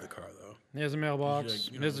drive the car though. There's a mailbox. Like,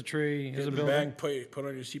 you know, There's a tree. Get There's a in the building. bag, put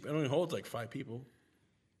on your seat. It only holds like 5 people.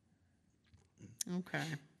 Okay.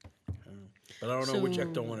 But I don't know which So-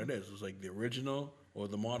 Ecto one it is. It was like the original or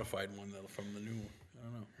the modified one from the new one. I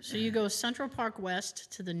don't know. So you go Central Park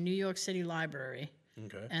West to the New York City Library,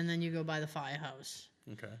 Okay. and then you go by the firehouse.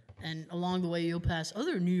 Okay. And along the way, you'll pass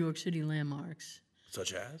other New York City landmarks.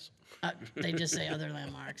 Such as They just say other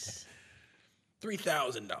landmarks.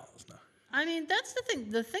 $3,000 now. I mean, that's the thing.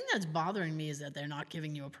 The thing that's bothering me is that they're not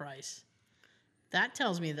giving you a price. That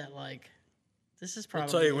tells me that, like, this is I'll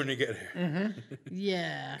probably. tell you when you get here.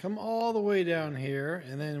 Yeah. Come all the way down here,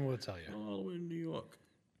 and then we'll tell you. All the way to New York.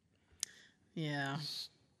 Yeah.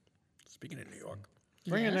 Speaking of New York,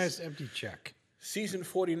 Bring a Yes. nice empty check. season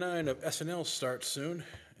 49 of SNL starts soon.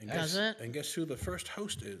 And Does guess, it? And guess who the first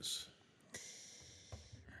host is?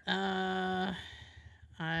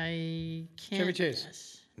 I can't. Chevy Chase.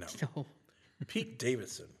 guess. No. No. Pete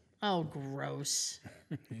Davidson. Oh, gross.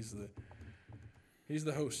 He's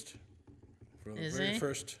the host for the Is very he?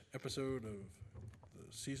 first episode of the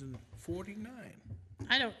season 49.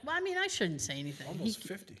 I don't. Well, I mean, I shouldn't say anything. Almost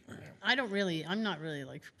 50. I don't really. I'm not really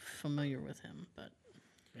like familiar with him, but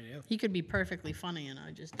he could be perfectly funny, and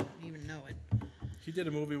I just don't even know it. He did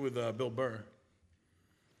a movie with Bill Burr.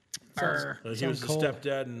 Burr. He Sounds was the cold.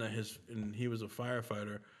 stepdad, and he was a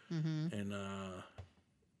firefighter. And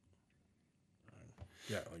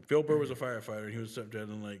yeah, like Bill Burr was a firefighter, and he was a stepdad,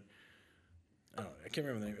 and like I can't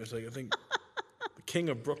remember the name. It was like I think the King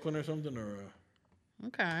of Brooklyn or something,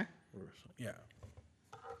 Okay. yeah,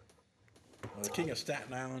 the King of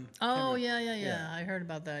Staten Island. Oh Can't yeah, remember. yeah, yeah. I heard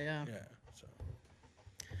about that. Yeah. Yeah. So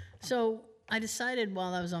So I decided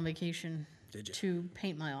while I was on vacation Did you? to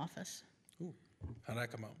paint my office. ooh, how'd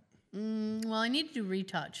that come out? Well, I need to do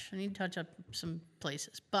retouch. I need to touch up some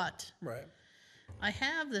places, but Right. I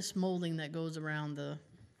have this molding that goes around the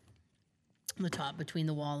top between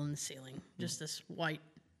the wall and the ceiling. Just this white.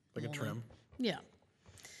 Like a molding. trim. Yeah.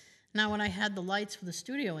 Now, when I had the lights for the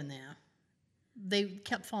studio in there, they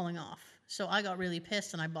kept falling off. So I got really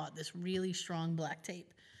pissed, and I bought this really strong black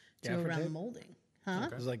tape to go Gaffer around the tape? molding. Huh?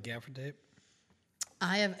 It's like gaffer tape.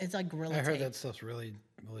 It's like Gorilla I Tape. heard that stuff's really,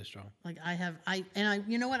 really strong. Like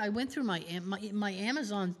you know what? I went through my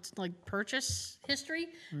Amazon like purchase history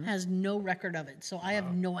has no record of it, so I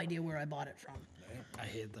have no idea where I bought it from. I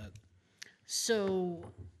hate that. So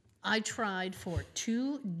I tried for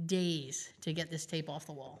 2 days to get this tape off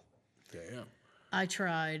the wall. Yeah. I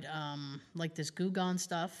tried like this Goo Gone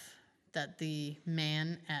stuff that the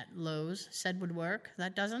man at Lowe's said would work.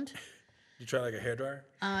 That doesn't. You try like a hairdryer?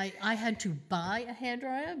 I had to buy a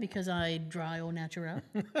hairdryer because I dry au naturel.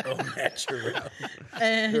 Oh, natural.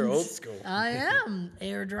 And You're old school. I am.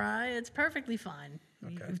 Air dry, it's perfectly fine.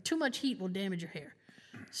 Okay. Too much heat will damage your hair.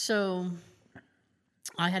 So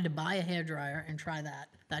I had to buy a hairdryer and try that.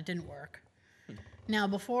 That didn't work. Now,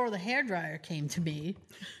 before the hairdryer came to me,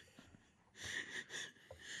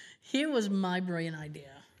 here was my brilliant idea.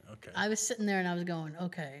 Okay. I was sitting there and I was going,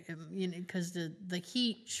 okay, because the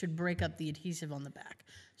heat should break up the adhesive on the back.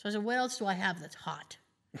 So I said, what else do I have that's hot?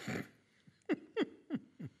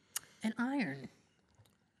 An iron.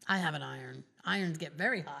 I have an iron. Irons get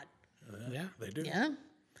very hot. Yeah. They do. Yeah.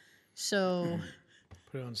 So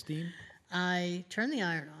Put it on steam. I turn the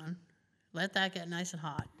iron on, let that get nice and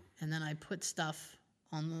hot, and then I put stuff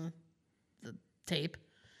on the tape.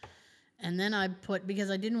 And then I put,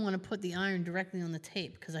 because I didn't want to put the iron directly on the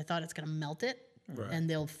tape because I thought it's going to melt it and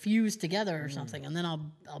they'll fuse together or something, and then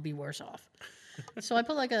I'll be worse off. So I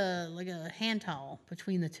put like a hand towel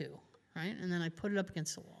between the two, right? And then I put it up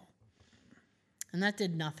against the wall. And that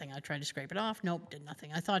did nothing. I tried to scrape it off. Nope, did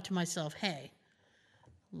nothing. I thought to myself, hey,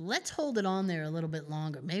 let's hold it on there a little bit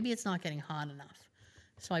longer. Maybe it's not getting hot enough.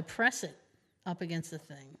 So I press it up against the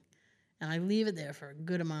thing. And I leave it there for a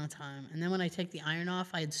good amount of time. And then when I take the iron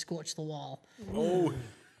off, I had scorched the wall. Oh,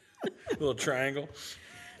 little triangle.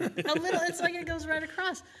 A little, it's like it goes right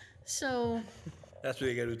across. So That's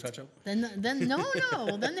what you got to do, touch up? then then the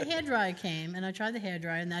hairdryer came, and I tried the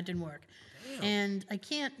hairdryer, and that didn't work. Damn. And I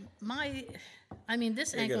can't,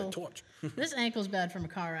 this You ankle, got a torch. this ankle's bad from a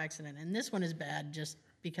car accident, and this one is bad just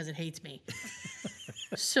because it hates me.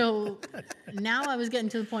 So now I was getting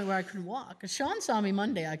to the point where I couldn't walk. Sean saw me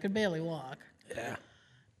Monday. I could barely walk. Yeah.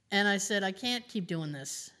 And I said, I can't keep doing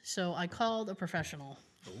this. So I called a professional.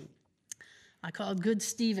 Ooh. I called Good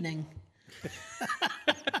Stevening.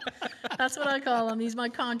 That's what I call him. He's my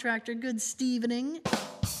contractor, Good Stevening.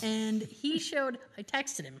 And he showed, I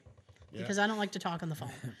texted him because I don't like to talk on the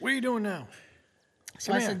phone. What are you doing now?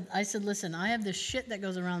 So I said, listen, I have this shit that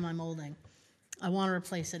goes around my molding. I want to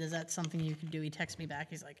replace it. Is that something you can do? He texts me back.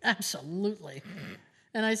 He's like, absolutely.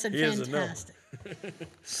 And I said, fantastic.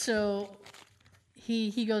 So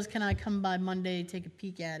he goes, can I come by Monday, take a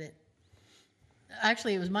peek at it?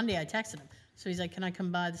 Actually, it was Monday I texted him. So he's like, can I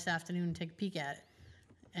come by this afternoon and take a peek at it?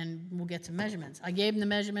 And we'll get some measurements. I gave him the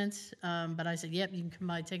measurements, but I said, yep, you can come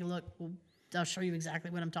by, take a look. I'll show you exactly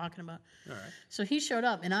what I'm talking about. All right. So he showed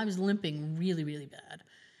up, and I was limping really, really bad.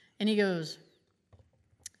 And he goes,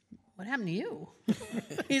 what happened to you?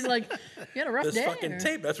 He's like, you had a rough day. This fucking or?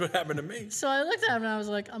 tape, that's what happened to me. So I looked at him, and I was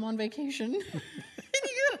like, I'm on vacation. And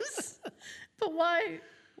he goes, but why?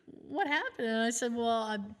 What happened? And I said, well,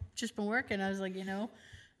 I've just been working. I was like,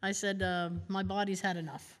 I said, my body's had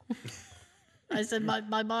enough. I said,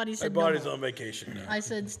 my body said My body's no. on vacation now. I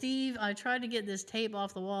said, Steve, I tried to get this tape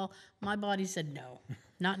off the wall. My body said no,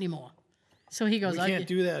 not anymore. So he goes, We can't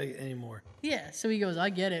do that anymore. yeah. So he goes, I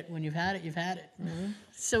get it. When you've had it, you've had it. Mm-hmm.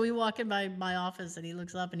 So we walk in my office, and he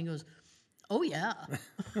looks up, and he goes, oh, yeah.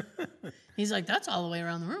 He's like, that's all the way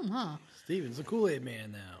around the room, huh? Steven's a Kool-Aid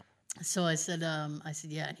man now. So I said,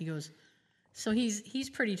 yeah. And he goes, so he's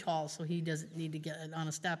pretty tall, so he doesn't need to get it on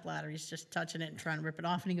a step ladder. He's just touching it and trying to rip it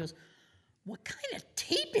off. And he goes, what kind of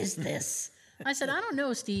tape is this? I said, I don't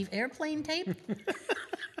know, Steve. Airplane tape?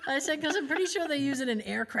 I said, because I'm pretty sure they use it in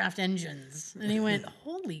aircraft engines. And he went,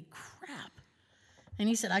 holy crap. And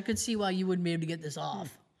he said, I could see why you wouldn't be able to get this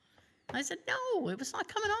off. I said, no, it was not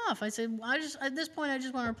coming off. I said, at this point, I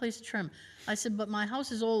just want to replace the trim. I said, but my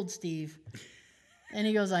house is old, Steve. And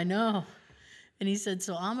he goes, I know. And he said,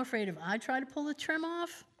 so I'm afraid if I try to pull the trim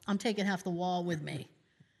off, I'm taking half the wall with me.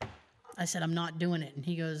 I said, I'm not doing it. And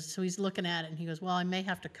he goes, so he's looking at it, and he goes, well, he may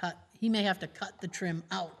have to cut the trim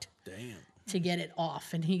out. Damn. To get it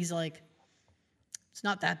off. And he's like, it's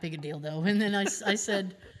not that big a deal, though. And then I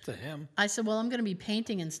said, To him. I said, well, I'm going to be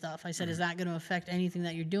painting and stuff. I said, is that going to affect anything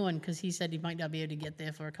that you're doing? Because he said he might not be able to get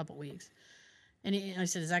there for a couple weeks. And I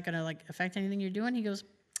said, is that going to affect anything you're doing? He goes,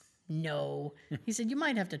 no. He said, you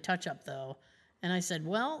might have to touch up, though. And I said,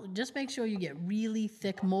 well, just make sure you get really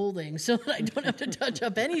thick molding so that I don't have to touch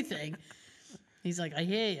up anything. He's like, I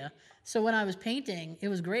hear you. So when I was painting, it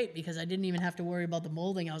was great because I didn't even have to worry about the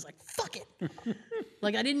molding. I was like, fuck it.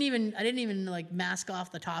 I didn't even mask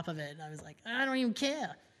off the top of it. And I was like, I don't even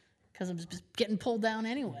care because I was just getting pulled down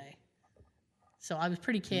anyway. So I was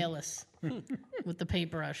pretty careless with the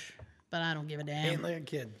paintbrush, but I don't give a damn. Ain't like a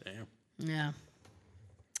kid. Damn. Yeah.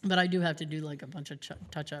 But I do have to do a bunch of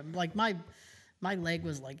touch-up. My leg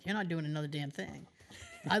was like, you're not doing another damn thing.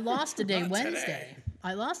 I lost a day Wednesday.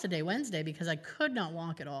 I lost a day Wednesday because I could not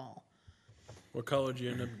walk at all. What color did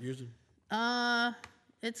you end up using?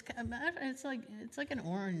 It's like an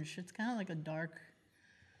orange. It's kind of like a dark.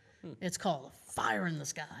 It's called Fire in the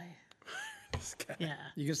Sky. This guy. Yeah.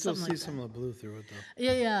 You can still something see like some of the blue through it, though.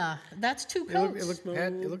 that. Yeah. That's two coats. It looked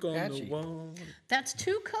On the patchy. wall. That's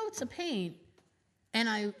 2 coats of paint, and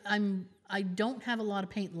I don't have a lot of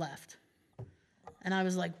paint left. And I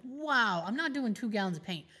was like, wow, I'm not doing 2 gallons of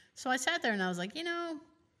paint. So I sat there and I was like, No,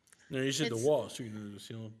 you said the It's- wall, so you know the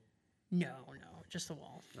ceiling. no, just the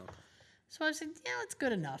walls. Okay. So I said, yeah, it's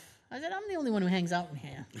good enough. I said, I'm the only one who hangs out in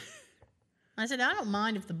here. I said, I don't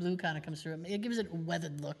mind if the blue kind of comes through. It gives it a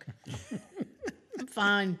weathered look. I'm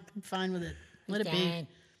fine. I'm fine with it. Let it be.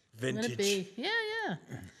 Vintage. Let it be. Yeah.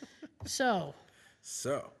 So,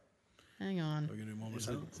 So, hang on. we're gonna do moment of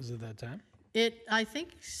silence. Is it that time? I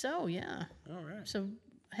think so, yeah. All right. So,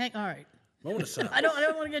 all right. Moment of silence. I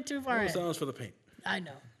don't want to get too far Moment of ahead. silence for the paint. I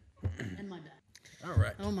know. And my back. All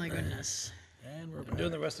right. Oh my goodness. And we're I'm back.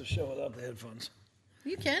 doing the rest of the show without the headphones.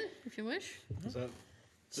 You can, if you wish. So,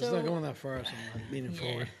 it's So- not going that far, so I'm leaning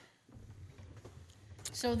forward.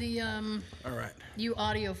 So the All right. you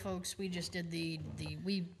audio folks, we just did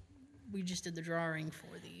we just did the drawing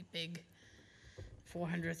for the big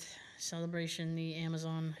 400th celebration, the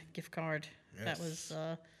Amazon gift card. That Yes.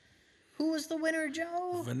 was who was the winner,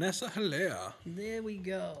 Joe? Vanessa Hilaire. There we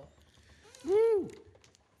go. Woo!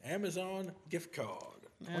 Amazon gift card.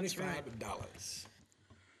 That's right. $25.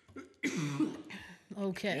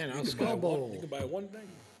 Okay. Man, I'll You can buy skull one. bowl. You can buy one thing.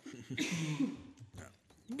 No.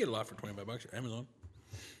 You can get a lot for $25 at Amazon.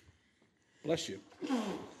 Bless you.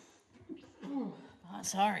 Oh,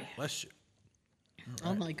 sorry. Bless you.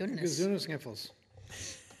 Oh my goodness. Kazuna sniffles.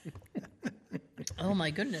 Oh my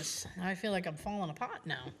goodness. I feel like I'm falling apart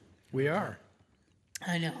now. We are.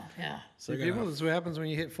 I know. Yeah. So See, people, this is what happens when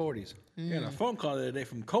you hit 40s. I got a phone call the other day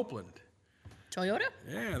from Copeland. Toyota?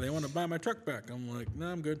 Yeah, they want to buy my truck back. I'm like, no,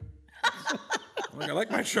 I'm good. I'm like, I like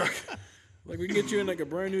my truck. Like, we can get you in like a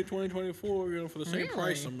brand new 2024, for the same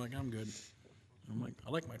price. Really? I'm like, I'm good. I'm like, I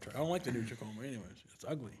like my truck. I don't like the new Tacoma anyways. It's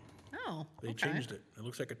ugly. Oh. They okay. changed it. It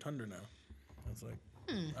looks like a Tundra now. I was like,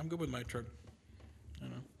 I'm good with my truck. You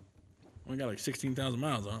know, only got like 16,000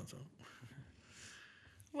 miles on it, so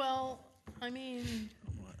Well, I mean,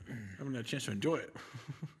 I haven't got a chance to enjoy it.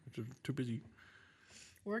 Too busy.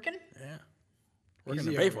 working? Yeah, working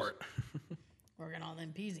Easy to pay hours. for it. Working all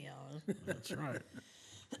them peasy hours. That's right.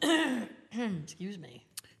 Excuse me.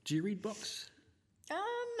 Do you read books?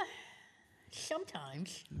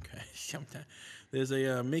 Sometimes. Okay, sometime. There's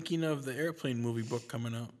a making of the airplane movie book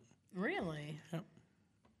coming out. Really? Yep,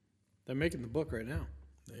 They're making the book right now.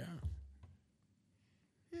 they are.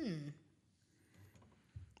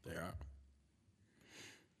 They are.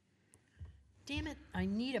 Damn it, I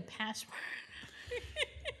need a password.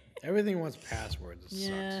 Everything wants passwords. It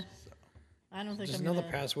Yeah. sucks. I don't think Just I'm another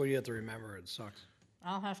gonna, password you have to remember. It sucks.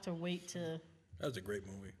 I'll have to wait to That was a great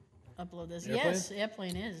movie. upload this. Airplane? Yes,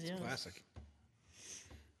 Airplane is, yes. Classic.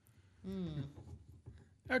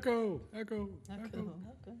 Echo, echo, echo.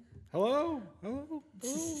 Okay. Hello, hello, hello.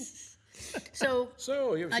 So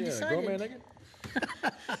So, you ever I seen a grown man decided-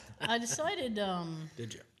 naked? I decided,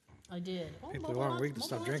 Did you? I did. Oh, People mobile aren't hot- weak to mobile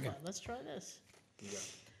stop hotspot. drinking. Let's try this.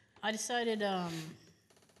 I decided,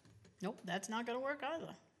 nope, that's not gonna work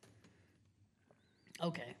either.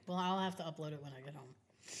 Okay, well, I'll have to upload it when I get home.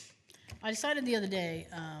 I decided the other day,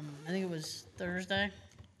 I think it was Thursday,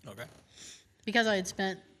 Okay. because I had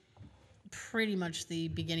spent pretty much the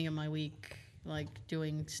beginning of my week like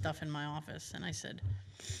doing stuff in my office, and I said,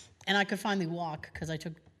 and I could finally walk because I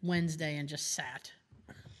took Wednesday and just sat.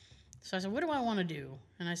 So I said, what do I want to do?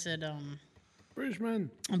 And I said, British man.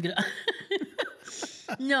 I'm gonna.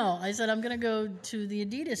 No, I said I'm gonna go to the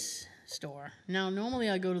Adidas store. Now, normally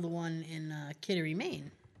I go to the one in Kittery,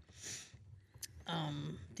 Maine,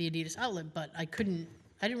 the Adidas outlet, but I couldn't.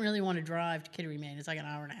 I didn't really want to drive to Kittery, Maine. It's like an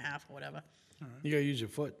hour and a half or whatever. You gotta use your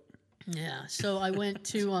foot. Yeah, so I went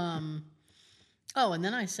to. Oh, and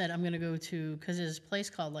then I said I'm gonna go to because there's a place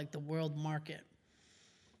called like the World Market,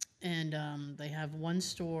 and they have one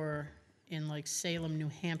store in like Salem, New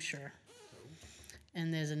Hampshire,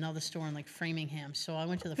 and there's another store in like Framingham. So I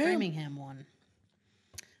went to the Framingham one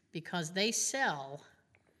because they sell,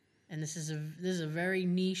 and this is a very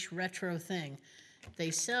niche retro thing.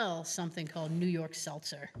 They sell something called New York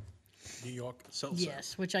Seltzer. New York Seltzer.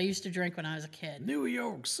 Yes, which I used to drink when I was a kid. New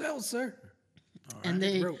York seltzer. And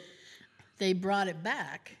Rope. they brought it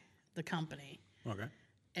back, the company, Okay.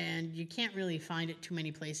 and you can't really find it too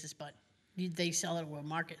many places, but they sell it at World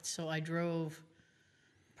Market. So I drove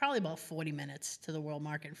probably about 40 minutes to the World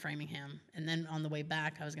Market in Framingham, and then on the way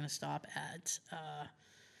back, I was going to stop at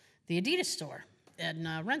the Adidas store and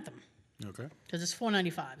rent them Okay. because it's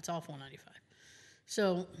 $4.95. It's all $4.95.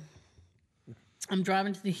 So I'm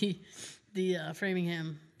driving to the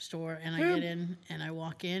Framingham store, and I get in, and I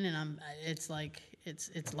walk in, and it's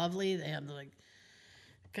lovely. They have like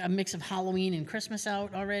a mix of Halloween and Christmas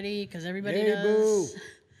out already because everybody does. Boo.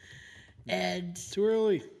 And Too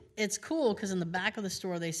early. it's cool because in the back of the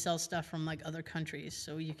store they sell stuff from like other countries,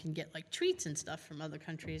 so you can get like treats and stuff from other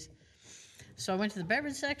countries. So I went to the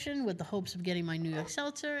beverage section with the hopes of getting my New York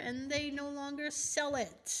seltzer, and they no longer sell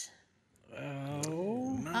it.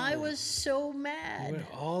 Oh. No. I was so I mad. went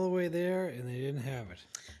all the way there and they didn't have it.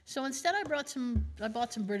 So instead, I bought some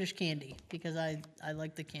British candy because I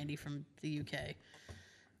like the candy from the UK,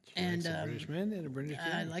 and a British man and a British I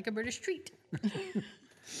man. like a British treat.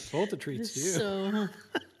 Both the treats to you.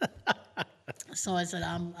 So I said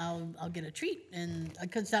I'll get a treat, and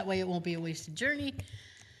because that way it won't be a wasted journey.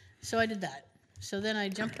 So I did that. So then I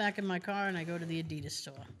jumped back in my car and I go to the Adidas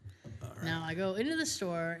store. Right. Now I go into the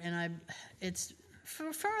store and it's for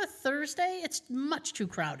a Thursday, it's much too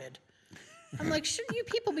crowded. I'm like, shouldn't you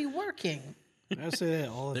people be working? I say that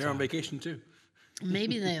all the time. They're on vacation too.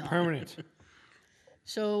 Maybe they are. Permanent.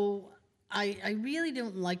 So I really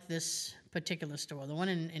don't like this particular store. The one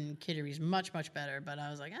in Kittery is much, much better, but I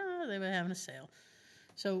was like, they were having a sale.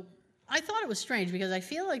 So I thought it was strange because I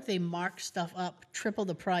feel like they mark stuff up triple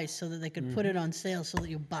the price so that they could put it on sale so that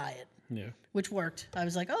you buy it, Yeah. which worked. I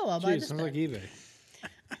was like, I'll buy this. Sounds like eBay.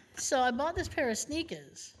 So I bought this pair of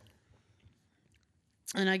sneakers.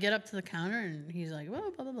 And I get up to the counter, and he's like,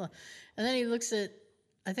 well, blah, blah, blah. And then he looks at,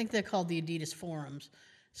 I think they're called the Adidas Forums.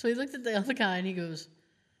 So he looked at the other guy, and he goes,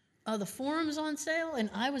 the Forums on sale? And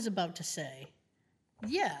I was about to say,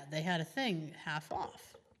 yeah, they had a thing half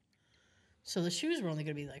off. So the shoes were only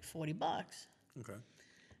going to be like $40. Okay.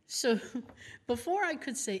 So before I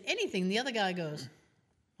could say anything, the other guy goes,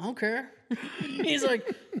 I don't care. He's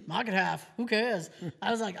like, mark it half. Who cares?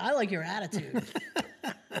 I was like, I like your attitude.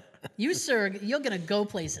 You, sir, you're going to go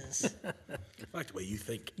places. I like the way you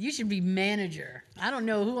think. You should be manager. I don't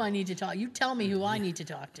know who I need to talk. You tell me who I need to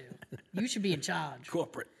talk to. You should be in charge.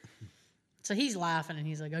 Corporate. So he's laughing, and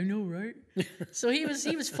he's like, I know, right? So he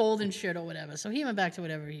was folding shit or whatever. So he went back to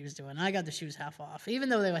whatever he was doing. I got the shoes half off, even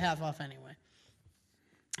though they were half off anyway.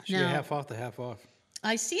 Should get half off the half off.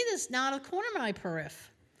 I see this now out of the corner of my periph.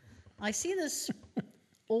 I see this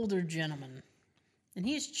older gentleman, and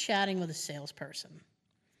he's chatting with a salesperson.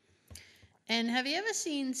 And have you ever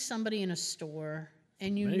seen somebody in a store,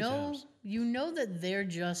 and you Many know times. that they're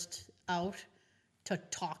just out to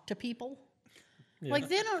talk to people? Yeah. Like,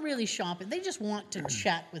 they're not really shopping. They just want to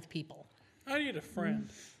chat with people. I need a friend.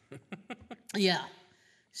 Yeah.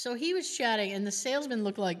 So he was chatting, and the salesman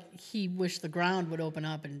looked like he wished the ground would open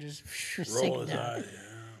up and just sink Roll his down. eye.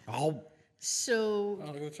 Yeah. Oh, So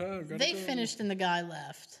I'll go try. they finished, and the guy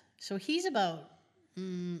left. So he's about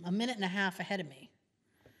a minute and a half ahead of me.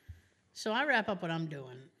 So I wrap up what I'm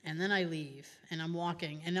doing, and then I leave, and I'm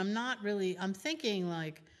walking, and I'm thinking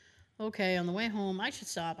like, okay, on the way home, I should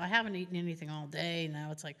stop. I haven't eaten anything all day. Now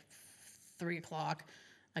it's like 3 o'clock.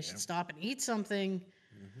 I should stop and eat something.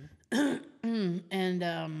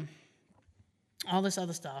 And all this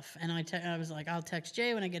other stuff. And I was like, I'll text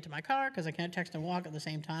Jay when I get to my car because I can't text and walk at the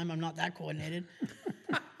same time. I'm not that coordinated.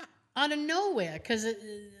 Out of nowhere, because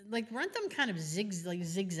like Rentham kind of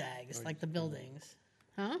zigzags, like the buildings.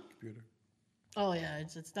 Huh? Computer. Oh, yeah,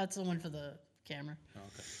 that's the one for the camera. Oh,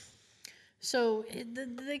 okay. So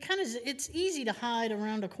they kind of, it's easy to hide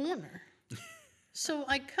around a corner. So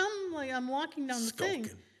I'm walking down the thing,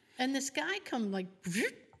 Skulking. and this guy come like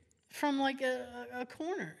from like a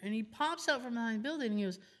corner, and he pops out from behind the building, and he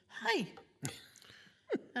goes, hi.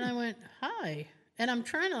 And I went, hi. And I'm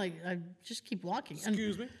trying to I just keep walking.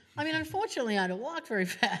 Excuse me? I mean, unfortunately, I don't walk very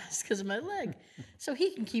fast because of my leg, so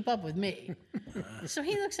he can keep up with me. So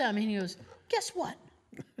he looks at me and he goes, guess what?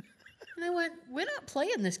 And I went, we're not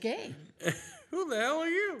playing this game. Who the hell are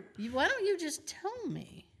you? Why don't you just tell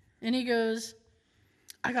me? And he goes,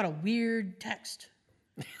 I got a weird text.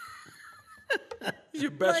 He's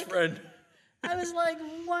your best Like- friend. I was like,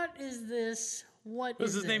 what is this? What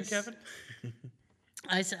Was is his name this? Kevin?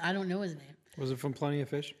 I said, I don't know his name. was it from Plenty of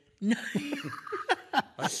Fish? No,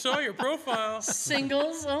 I saw your profile.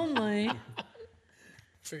 singles only.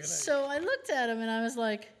 Figured out. So I looked at him and I was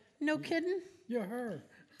like, no kidding? Yeah, her.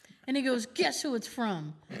 And he goes, guess who it's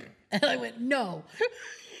from? And I went, no.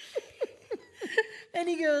 And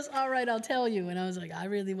he goes, all right, I'll tell you. And I was like, I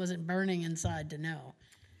really wasn't burning inside to know.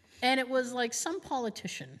 And it was like some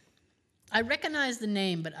politician. I recognized the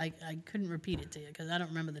name, but I couldn't repeat it to you because I don't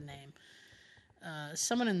remember the name.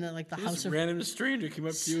 Someone in the House This of... random stranger came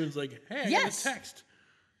up to you and was like, hey, I Yes. got a text.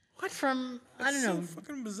 from, I don't know, So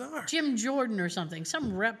fucking bizarre. Jim Jordan or something,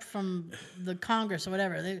 some rep from the Congress or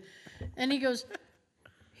whatever. And he goes,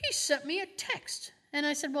 he sent me a text. And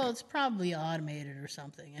I said, well, it's probably automated or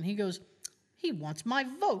something. And he goes, he wants my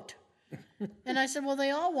vote. And I said, well,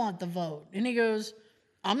 they all want the vote. And he goes,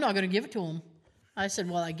 I'm not going to give it to him. I said,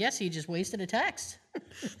 well, I guess he just wasted a text.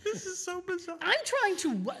 This is so bizarre. I'm trying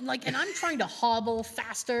to, and I'm trying to hobble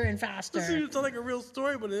faster and faster. This seems like a real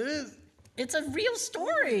story, but it is. It's a real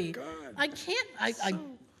story. Oh God. I can't,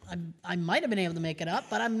 I might have been able to make it up,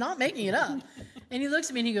 but I'm not making it up. And he looks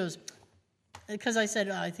at me and he goes, because I said,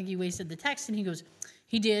 I think he wasted the text. And he goes,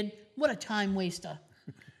 he did. What a time waster.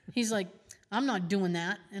 He's like, I'm not doing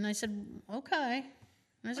that. And I said, okay.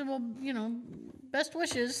 And I said, well, best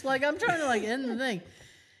wishes. Like, I'm trying to, end the thing.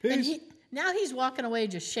 Peace. And now he's walking away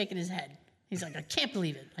just shaking his head. He's like, I can't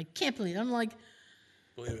believe it. I can't believe it. I'm like,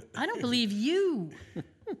 Believe it. I don't believe you.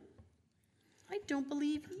 I don't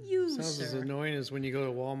believe you, Sounds sir. as annoying as when you go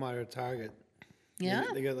to Walmart or Target. Yeah?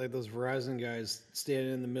 They got those Verizon guys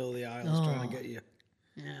standing in the middle of the aisles trying to get you.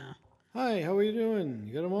 Yeah. Hi, how are you doing?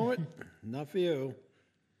 You got a moment? Not for you.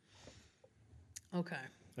 Okay.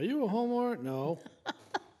 Are you a homeowner? No.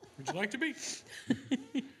 Would you like to be?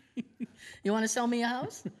 You want to sell me a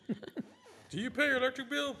house? Do you pay your electric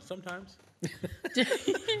bill? Sometimes.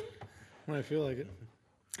 When I feel like it.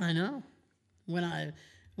 I know. When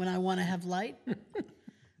I want to have light.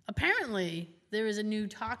 Apparently, there is a new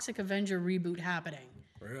Toxic Avenger reboot happening.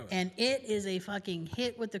 Really? And it is a fucking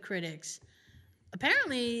hit with the critics.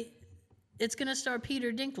 Apparently, it's going to star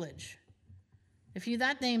Peter Dinklage. If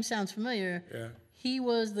that name sounds familiar, Yeah. he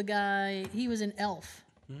was the guy, he was an elf.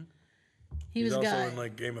 He was He's the also guy.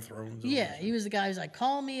 in Game of Thrones. Yeah, he was the guy who's like,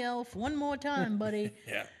 call me elf one more time, buddy.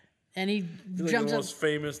 Yeah. And he He's like jumps the up. most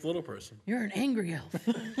famous little person. You're an angry elf.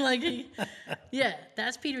 Yeah,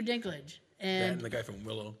 that's Peter Dinklage. That And and the guy from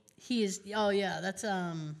Willow. he is, oh yeah, that's,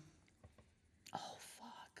 oh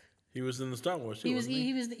fuck. He was in the Star Wars too. He was wasn't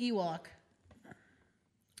he was the Ewok.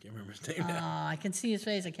 Can't remember his name now. I can see his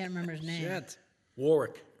face. I can't remember his name. Shit.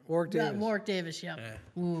 Warwick. Warwick Davis. Warwick Davis, yep.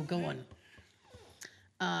 Yeah. Ooh, good one.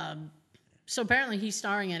 So apparently he's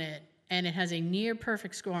starring in it, and it has a near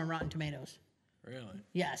perfect score on Rotten Tomatoes. Really?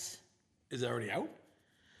 Yes. Is it already out?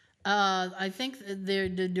 I think they're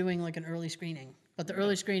doing an early screening, but the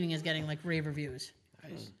early screening is getting rave reviews.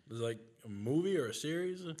 Nice. Is it like a movie or a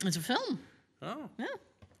series? It's a film. Oh. Yeah.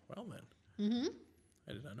 Well then. Mm-hmm.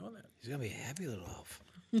 I did not know that. He's going to be a happy little elf.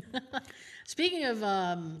 Speaking of,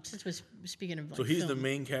 since we're speaking of So he's film, the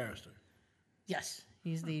main character. yes,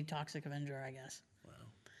 he's the Toxic Avenger, I guess. Wow.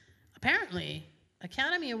 Apparently,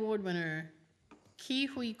 Academy Award winner Ke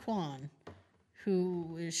Huy Quan,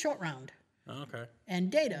 who is Short Round, Oh, okay. and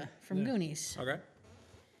Data from Goonies, Okay.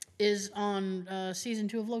 is on season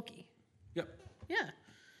 2 of Loki. Yep. Yeah,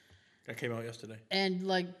 That came out yesterday. and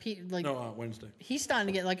No, Wednesday. he's starting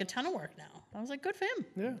to get a ton of work now. I was like, good for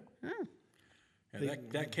him. Yeah. Yeah,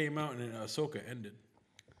 that came out and then Ahsoka ended.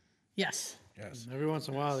 Yes. Yes. Every once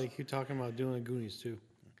in a while, they keep talking about doing the Goonies, too.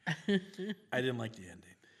 I didn't like the ending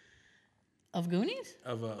Of Goonies?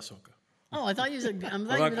 of Ahsoka. Oh, I thought you said. I'm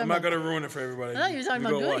not going to ruin it for everybody. I thought you were talking You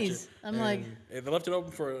about go watch Goonies. it. I'm And like- they left it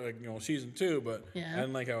open for season 2, but Yeah. I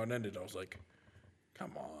didn't like how it ended. I was like,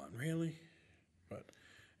 come on, really? But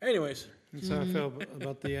anyways, That's how I feel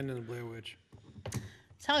about the end of the Blair Witch.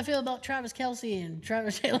 That's how I feel about Travis Kelce and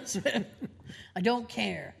Travis Taylor Swift. I don't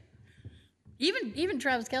care. Even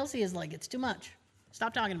Travis Kelce is like, it's too much.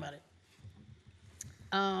 Stop talking about it.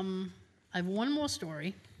 I have one more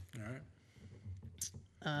story. all right.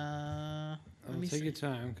 Let me Take see. your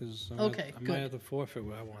time, because Okay, I good. might have to forfeit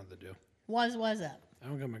what I wanted to do. Why is that? I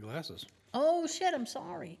don't got my glasses. Oh shit! I'm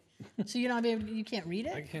sorry. So you're not able. You can't read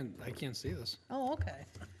I it. can't see this. Oh, okay.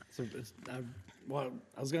 So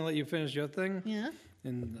I was gonna let you finish your thing Yeah.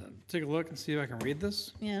 and take a look and see if I can read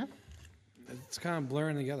this. Yeah. It's kind of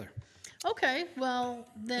blurring together. Okay. Well,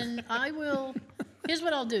 then I will. Here's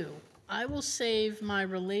what I'll do. I will save my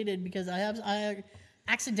related because I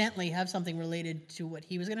accidentally have something related to what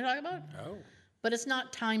he was going to talk about, Oh, but it's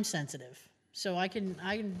not time sensitive, so I can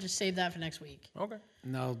just save that for next week, okay.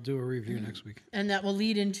 And I'll do a review next week. and that will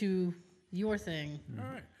lead into your thing. All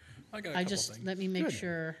right. I got a couple things. Let me make Good.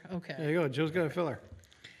 sure. Okay. There you go. Joe's got a filler.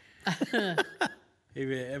 Have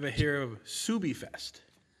you ever hear of Subi Fest?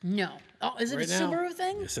 No. Oh, is it Right a now. Subaru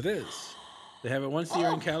thing? Yes, it is. They have it once a year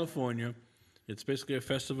in California. It's basically a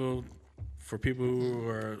festival for people who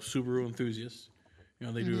are Subaru enthusiasts.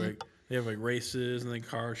 They do they have races and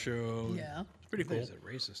car shows. Yeah. It's pretty cool. Is it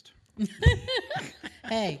racist?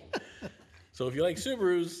 Hey. So if you like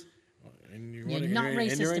Subarus, And You're not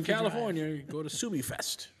racist and you're in if you drive. California, you go to Subi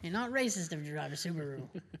Fest. You're not racist if you drive a Subaru.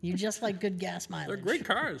 You just like good gas They're mileage. great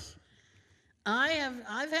cars.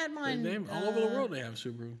 I've had mine. All over the world, they have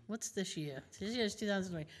Subaru. What's this year? This year is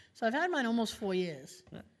 2020. So I've had mine almost 4 years.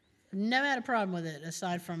 Never had a problem with it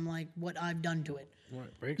aside from like what I've done to it.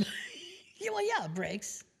 What, brakes? Yeah, well, yeah,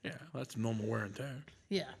 brakes. Yeah, that's normal wear and tear.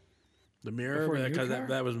 Yeah, The mirror, Before a new because car?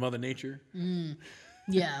 that was Mother Nature.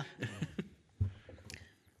 yeah.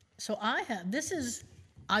 So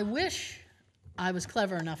I wish I was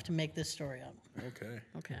clever enough to make this story up. Okay.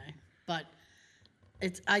 Okay, but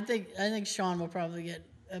I think Sean will probably get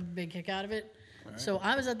a big kick out of it. So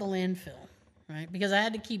I was at the landfill, right? Because I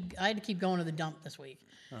had to keep going to the dump this week.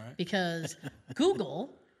 All right. Because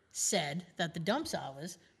Google said that the dump's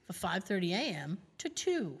hours for 5:30 a.m. to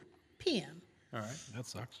 2 p.m., All right. That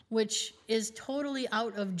sucks. which is totally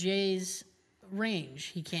out of Jay's range.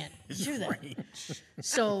 He can't do that.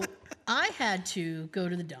 So I had to go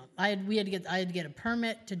to the dump. I had to get a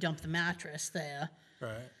permit to dump the mattress there.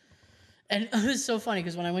 Right. And it was so funny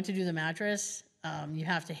because when I went to do the mattress, you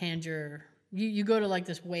have to hand you go to like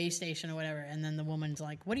this weigh station or whatever, and then the woman's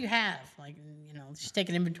like, "What do you have?" Like, she's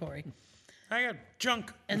taking inventory. I got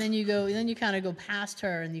junk. And then you kind of go past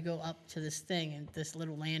her and you go up to this thing and this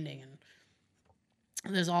little landing,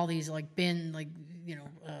 and there's all these like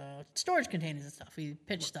storage containers and stuff. We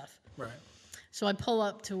pitch stuff. Right. So I pull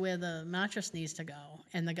up to where the mattress needs to go,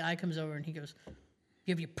 and the guy comes over and he goes,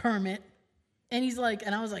 "You have your permit?" And he's like,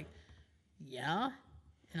 and I was like, "Yeah."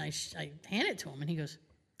 And I hand it to him, and he goes,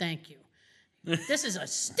 "Thank you. This is a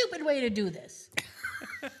stupid way to do this."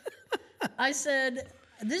 I said,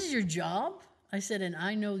 "This is your job?" I said, "And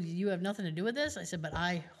I know you have nothing to do with this." I said, "But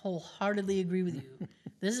I wholeheartedly agree with you.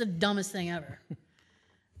 This is the dumbest thing ever."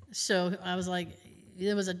 So I was like,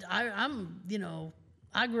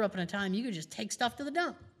 I grew up in a time you could just take stuff to the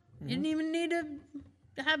dump. You didn't even need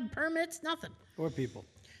to have permits, nothing. Or people.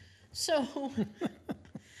 So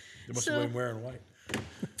They must have been wearing white.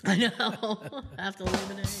 I know. After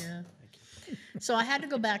Labor Day, yeah. So I had to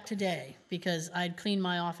go back today because I'd cleaned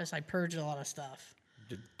my office. I purged a lot of stuff.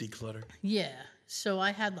 Declutter. Yeah. So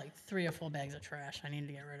I had like 3 or 4 bags of trash I needed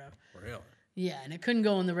to get rid of. Really? Yeah, and it couldn't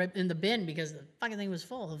go in the bin because the fucking thing was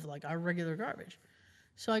full of like our regular garbage.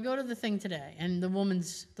 So I go to the thing today, and the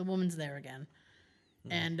woman's there again,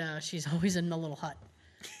 and she's always in the little hut.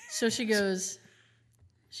 So she goes,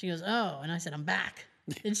 "Oh," and I said, "I'm back,"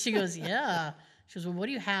 and she goes, "Yeah." She goes, "Well, what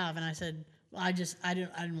do you have?" And I said, well, I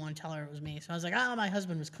didn't want to tell her it was me, so I was like, "Oh, my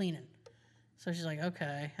husband was cleaning." So she's like,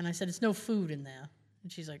 "Okay," and I said, "It's no food in there,"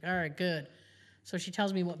 and she's like, "All right, good." So she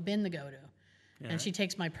tells me what bin to go to. And she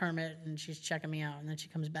takes my permit and she's checking me out. And then she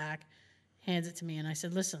comes back, hands it to me. And I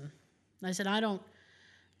said, "Listen," I said,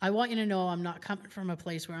 I want you to know I'm not coming from a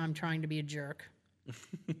place where I'm trying to be a jerk.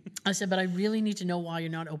 I said, "But I really need to know why you're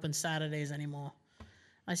not open Saturdays anymore."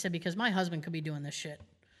 I said, "Because my husband could be doing this shit.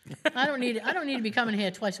 I don't need to be coming here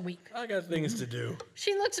twice a week." I got things to do.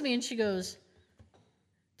 She looks at me and she goes,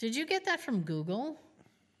 "Did you get that from Google?"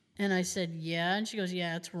 And I said, "Yeah." And she goes,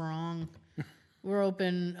 "Yeah, it's wrong. We're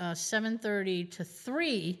open 7:30 to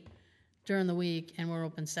 3 during the week, and we're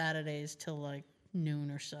open Saturdays till like noon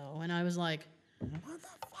or so." And I was like, "What the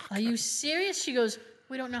fuck? Are you serious?" She goes,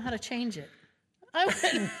 "We don't know how to change it." I went,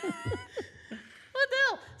 "What the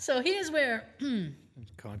hell?" So here's where,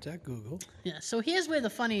 Contact Google. yeah. So here's where the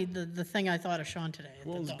thing I thought of Sean today. at the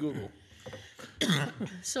What was dump. Google?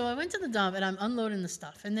 So I went to the dump and I'm unloading the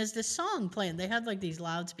stuff, and there's this song playing. They had like these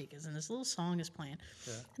loudspeakers, and this little song is playing.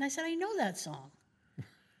 Yeah. And I said, "I know that song." I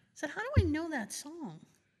said, "How do I know that song?"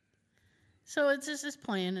 So it's just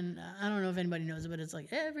playing, and I don't know if anybody knows it, but it's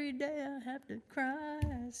like, "Every day I have to cry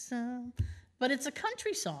some." But it's a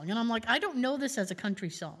country song, and I'm like, I don't know this as a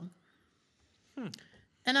country song.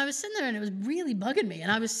 And I was sitting there, and it was really bugging me,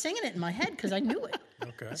 and I was singing it in my head because I knew it.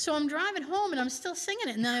 Okay. So I'm driving home, and I'm still singing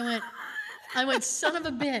it, and then I went, "Son of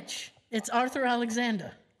a bitch, it's Arthur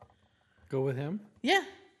Alexander." Go with him? Yeah,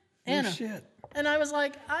 Anna. Oh, shit. And I was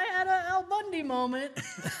like, I had an Al Bundy moment.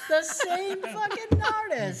 The same fucking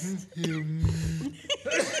artist.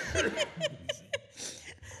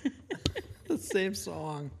 The same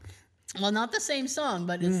song. Well, not the same song,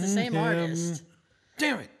 but it's the same artist.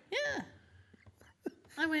 Damn it. Yeah.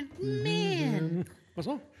 I went, man. What's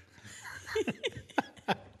wrong?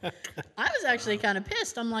 I was actually kind of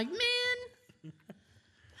pissed. I'm like, man,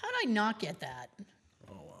 how did I not get that?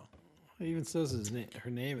 Oh, wow. It even says her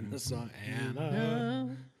name in the song.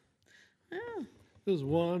 Anna. Oh. There's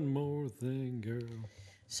one more thing, girl.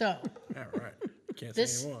 So, Yeah, right. Can't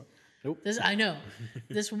This- say anymore. I know.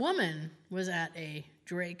 This woman was at a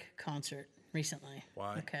Drake concert recently.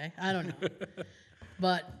 Why? Okay, I don't know.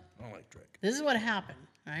 But I don't like Drake. This is what happened,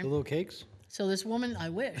 right? The little cakes? So this woman, I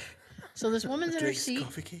wish. So this woman's in her Drake's seat.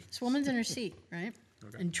 coffee cakes? This woman's in her seat, right?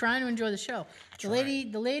 And trying to enjoy the show. The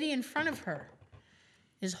lady in front of her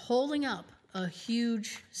is holding up a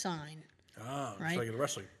huge sign. Ah, Right? it's like in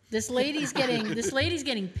wrestling. This lady's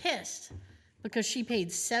getting pissed because she paid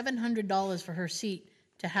 $700 for her seat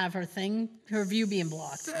to have her view being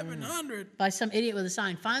blocked 700. by some idiot with a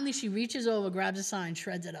sign. Finally, she reaches over, grabs a sign,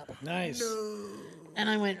 shreds it up. Nice. And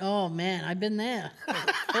I went, oh man, I've been there.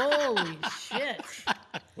 Holy shit.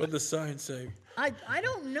 What'd the sign say? I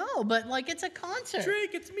don't know, but like it's a concert.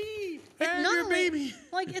 Drake, it's me. It- I'm no, your baby.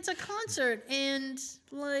 Like it's a concert, and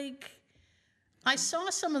like I saw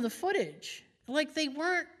some of the footage. Like they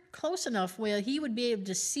weren't close enough where he would be able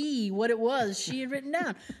to see what it was she had written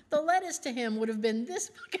down. The letters to him would have been this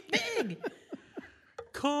fucking big.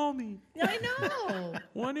 Call me. I know.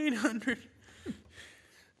 1-800.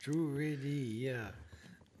 Drew Reedy, yeah.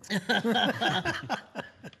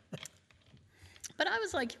 But I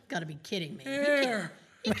was like, you've got to be kidding me. Here.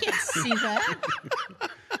 He can't see that.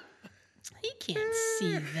 He can't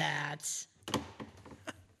see that.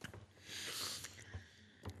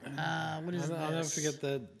 What is this? I'll never forget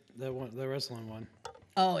that one, the wrestling one.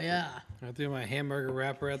 Oh, yeah. I threw my hamburger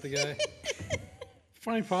wrapper at the guy.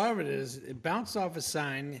 Funny part of it is, it bounced off a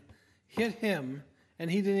sign, hit him,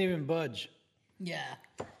 and he didn't even budge. Yeah.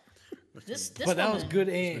 This But that was woman- good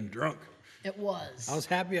Been aim. drunk. It was. I was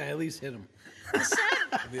happy I at least hit him. The sad,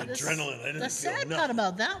 The adrenaline. I didn't the feel sad nothing. part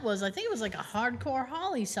about that was, I think it was like a hardcore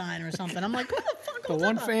Holly sign or something. I'm like, who the fuck The holds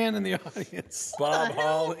one up fan in the audience. Bob the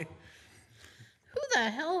hell? Holly. Who the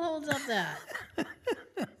hell holds up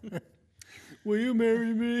that? Will you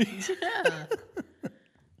marry me? Yeah.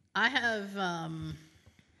 I have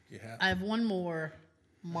Yeah. I have one more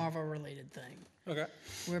Marvel related thing Okay.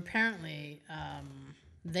 where apparently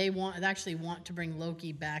they actually want to bring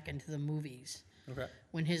Loki back into the movies. Okay.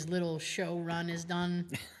 When his little show run is done,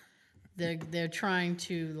 they're trying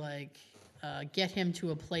to like get him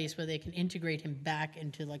to a place where they can integrate him back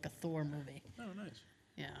into like a Thor movie. Oh, nice.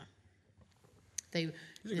 Yeah.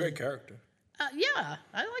 He's a great character. Yeah,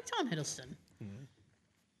 I like Tom Hiddleston.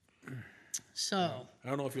 So I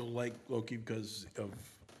don't know if you'll like Loki because of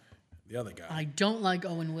the other guy. I don't like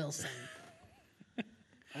Owen Wilson.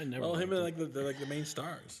 I never. Well, him liked and like they're like the main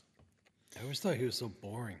stars, I always thought he was so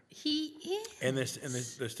boring. He is. and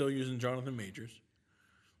they're still using Jonathan Majors,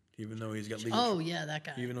 even though he's got legal. Oh yeah, that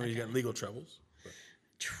guy. Even though he's got legal troubles.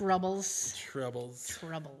 Troubles. Troubles.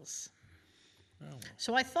 Oh, well,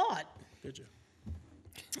 So I thought, did you?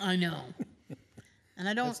 I know, and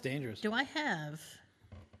I don't. That's dangerous. Do I have?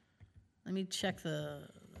 Let me check the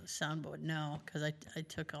soundboard. No, because I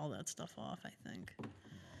took all that stuff off. I think.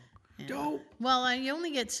 Yeah. Dope. Well, I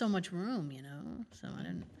only get so much room, you know. So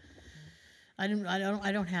I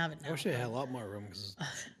don't have it now. I wish I had a lot more room because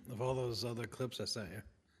of all those other clips I sent you.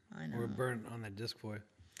 I know. Were burnt on that disc for you.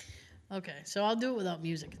 Okay, so I'll do it without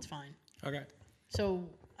music. It's fine. Okay. So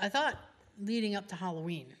I thought leading up to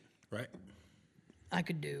Halloween, Right. I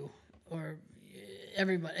could do, or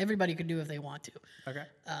everybody could do if they want to, Okay.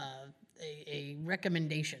 a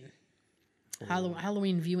recommendation,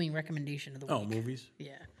 Halloween viewing recommendation of the week. Oh, movies.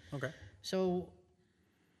 Yeah. Okay. So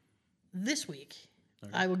this week,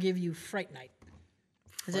 I will give you Fright Night.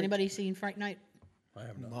 Has anybody seen Fright Night? I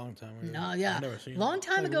have not. Long time ago. No, yeah. never seen it. Long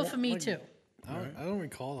time ago for me too. I don't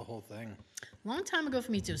recall the whole thing. Long time ago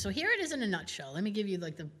for me too. So here it is in a nutshell. Let me give you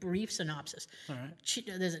like the brief synopsis. All right.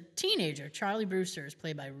 There's a teenager, Charlie Brewster, is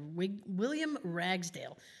played by William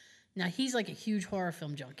Ragsdale. Now he's like a huge horror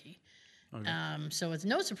film junkie. So it's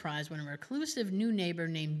no surprise when a reclusive new neighbor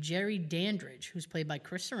named Jerry Dandridge, who's played by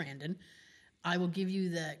Chris Sarandon. I will give you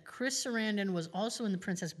that Chris Sarandon was also in The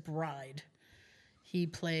Princess Bride. He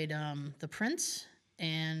played the prince,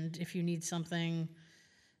 and if you need something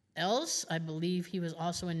else, I believe he was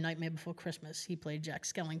also in Nightmare Before Christmas. He played Jack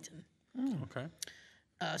Skellington. Okay.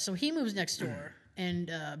 So he moves next door,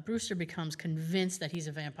 and Brewster becomes convinced that he's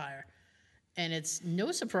a vampire. And it's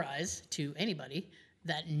no surprise to anybody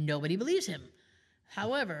that nobody believes him.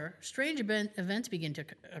 However, strange events begin to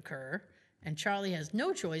occur, and Charlie has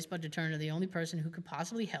no choice but to turn to the only person who could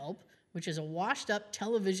possibly help, which is a washed-up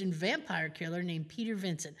television vampire killer named Peter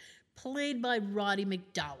Vincent, played by Roddy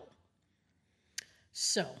McDowall.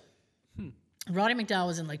 So, Roddy McDowall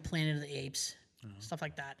was in like Planet of the Apes, stuff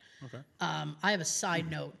like that. Okay. I have a side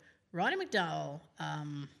note. Roddy McDowall,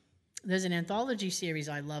 there's an anthology series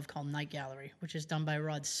I love called Night Gallery, which is done by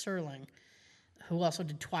Rod Serling, who also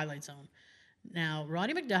did Twilight Zone. Now,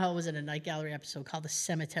 Roddy McDowall was in a Night Gallery episode called The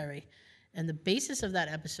Cemetery, and the basis of that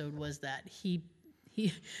episode was that he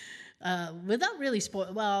without really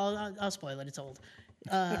I'll spoil it, it's old.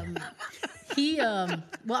 He well,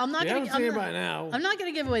 I'm not You gonna. haven't seen it by now. I'm not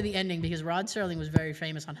gonna give away the ending because Rod Serling was very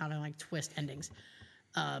famous on how to like twist endings.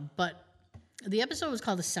 But the episode was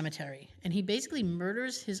called The Cemetery, and he basically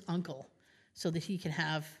murders his uncle so that he can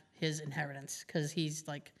have his inheritance because he's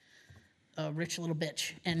like a rich little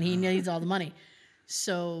bitch and he needs all the money.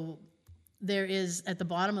 So there is at the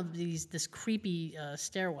bottom of this creepy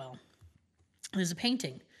stairwell. There's a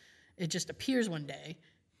painting. It just appears one day,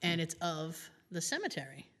 and it's of the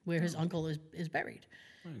cemetery where his uncle is buried.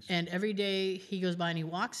 Nice. And every day he goes by and he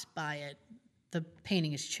walks by it, the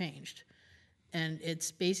painting is changed. And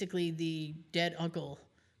it's basically the dead uncle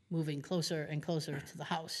moving closer and closer to the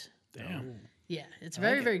house. Damn. Yeah, it's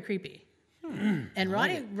very, very creepy. And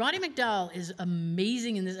Roddy McDowall is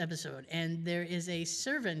amazing in this episode. And there is a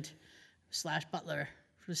servant / butler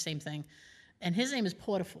for the same thing. And his name is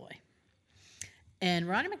Portafoy. And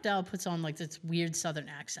Roddy McDowall puts on like this weird southern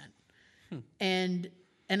accent. And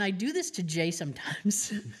I do this to Jay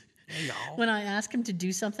sometimes. When I ask him to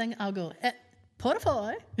do something, I'll go,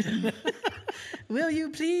 Portafoy, will you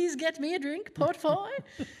please get me a drink, Portafoy?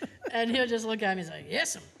 And he'll just look at me and say,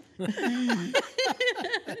 yes,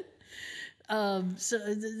 so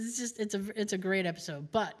it's a great episode.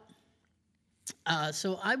 But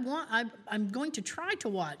so I'm going to try to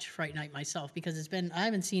watch Fright Night myself because I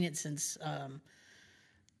haven't seen it since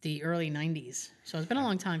the early 90s. So it's been a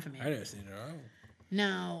long time for me. I didn't see it at all.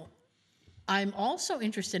 Now, I'm also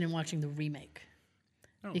interested in watching the remake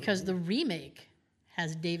because the remake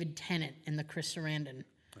has David Tennant and the Chris Sarandon.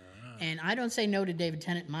 And I don't say no to David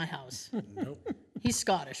Tennant in my house. Nope. He's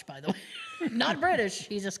Scottish, by the way. Not British.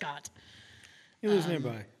 He's a Scot. He lives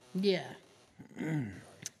nearby. Yeah.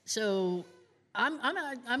 So I'm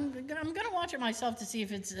gonna watch it myself to see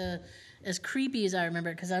if it's as creepy as I remember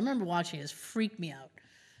it because I remember watching it. It's freaked me out.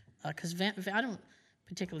 Because I don't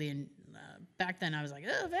particularly back then I was like,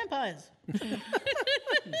 oh, vampires.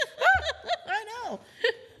 I know.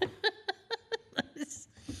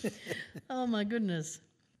 Oh my goodness.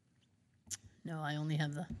 No, I only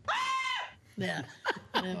have the. Yeah.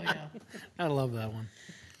 There we go. I love that one.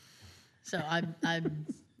 So I'm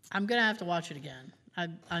gonna have to watch it again.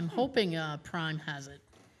 I'm hoping Prime has it.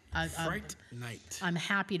 Fright Night. I'm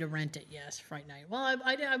happy to rent it. Yes, Fright Night. Well,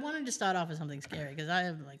 I wanted to start off with something scary because I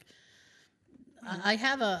have I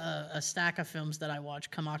have a stack of films that I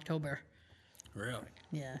watch come October. Really?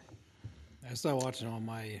 Yeah. I started watching all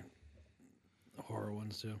my horror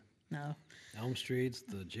ones too. No. Elm Streets,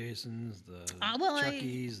 the Jasons, the well,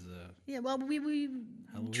 Chuckies, Yeah. Well, we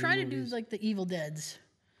Halloween try to movies. do like the Evil Deads,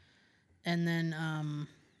 and then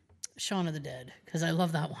Shaun of the Dead because I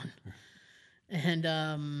love that one.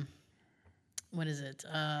 And what is it?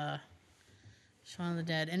 Shaun of the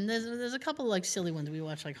Dead. And there's a couple like silly ones. We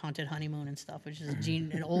watch like Haunted Honeymoon and stuff, which is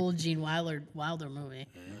an old Gene Wilder movie.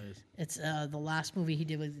 Nice. It's the last movie he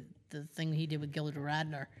did with the thing he did with Gilda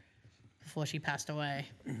Radner before she passed away.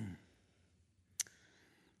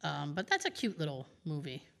 But that's a cute little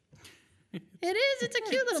movie. It is. It's a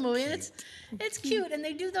cute little movie. And it's cute, and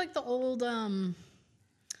they do like the old. Do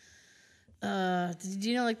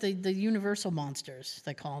you know like the Universal monsters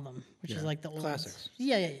they call them, which is like the old Classics.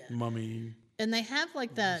 Yeah. Mummy. And they have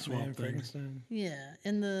like that. Swamp Man, Thing. Frankenstein. Yeah,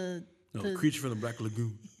 and the Creature from the Black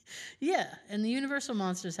Lagoon. yeah, and the Universal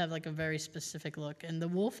monsters have like a very specific look, and the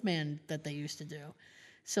Wolfman that they used to do.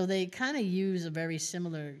 So they kind of use a very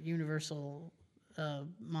similar Universal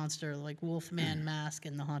monster, like Wolfman mask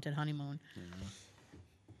in the Haunted Honeymoon,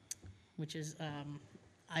 which is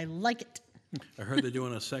I like it. I heard they're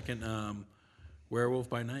doing a second Werewolf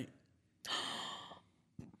by Night.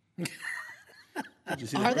 Did you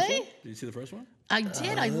see the Are first they? one? Did you see the first one? I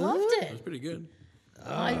did. I loved It it. was pretty good.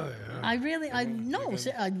 I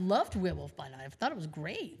loved Werewolf by Night. I thought it was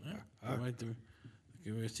great. Yeah. They might give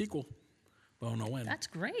it a sequel. But I don't know when. That's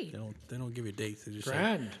great. They don't give you dates. They just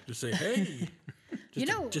Grand. say, hey.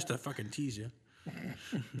 Just to fucking tease you.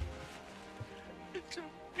 It's a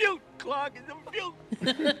beaut, Clark. It's a beaut.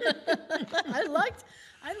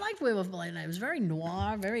 I liked Werewolf by Night. It was very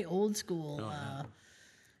noir, very old school.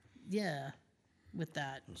 Yeah, with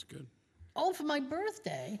that. That's good. Oh, for my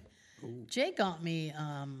birthday, Jay got me.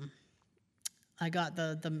 He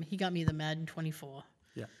got me the Madden 24.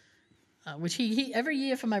 Yeah. Which he every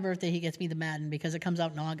year for my birthday he gets me the Madden because it comes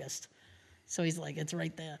out in August. So he's like, it's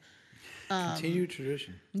right there. Continued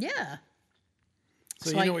tradition. Yeah.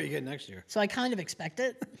 So So you I- know what you get next year. So I kind of expect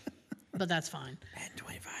it, but that's fine. And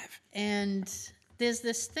 25. And there's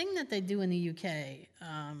this thing that they do in the UK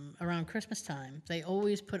around Christmas time. They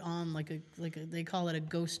always put on like a they call it a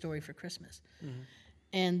ghost story for Christmas.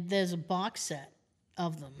 And there's a box set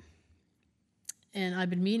of them. And I've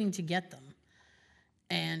been meaning to get them.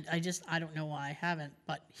 And I don't know why I haven't,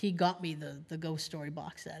 but he got me the Ghost Story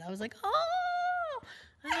box set. I was like, oh,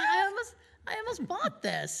 I almost bought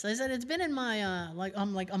this. I said, it's been in my,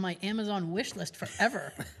 on my Amazon wish list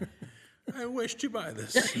forever. I wish to buy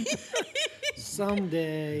this.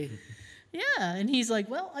 Someday. Yeah. And he's like,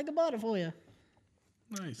 well, I bought it for you.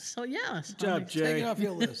 Nice. So, yeah. Good job, Take Jay. it off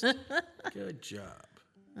your list. Good job.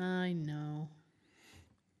 I know.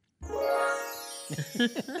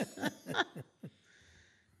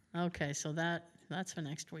 Okay, so that's for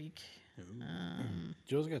next week.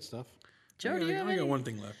 Joe's got stuff. Joe, do you have I any? got one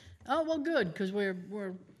thing left. Oh, well, good, because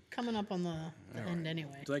we're coming up on the end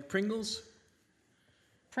anyway. It's like Pringles.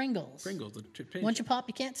 Pringles. Pringles. Once you pop,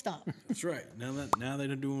 you can't stop. That's right. Now they're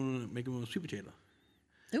making them with sweet potato.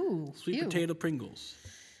 Ooh, Sweet ew. potato Pringles.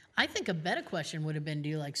 I think a better question would have been, do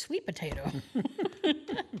you like sweet potato?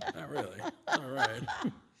 Not really. All right.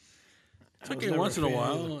 It's was okay never once in a a fan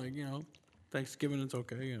while. either. Like, Thanksgiving, it's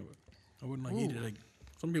okay. But I wouldn't like eat it. Like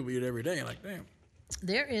some people eat it every day. Like, damn.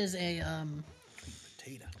 There is a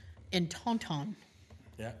Potato. in Tauntaun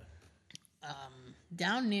Yeah.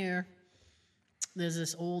 down near. There's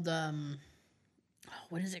this old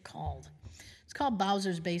what is it called? It's called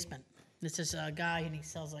Bowser's Basement. It's this guy, and he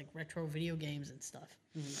sells like retro video games and stuff.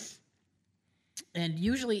 And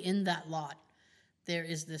usually in that lot, there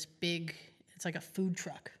is this big. It's like a food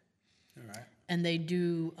truck, All right. and they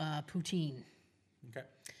do poutine. Okay.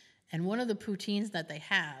 And one of the poutines that they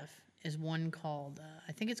have is one called,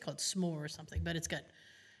 I think it's called s'more or something, but it's got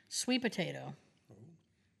sweet potato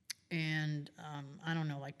and I don't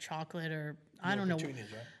know, like chocolate or I don't know. Poutine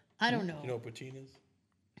is, right? I don't know. You know what poutine is?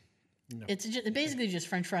 It's basically just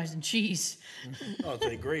French fries and cheese Oh, it's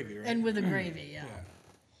like gravy, right? and with a gravy, yeah.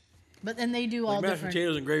 But then they do all like mashed different.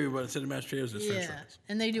 potatoes and gravy, but instead of mashed potatoes, it's French Yeah, fries.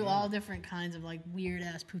 and they do all different kinds of like weird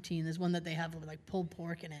ass poutine. There's one that they have with like pulled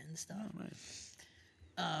pork in it and stuff. Oh, nice.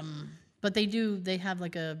 But they have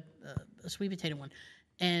like a sweet potato one.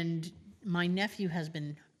 And my nephew has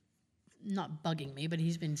been not bugging me, but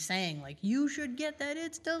he's been saying like, you should get that,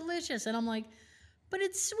 it's delicious. And I'm like, but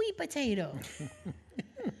it's sweet potato.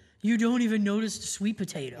 You don't even notice the sweet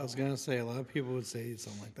potato. I was gonna say a lot of people would say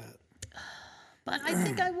something like that. But I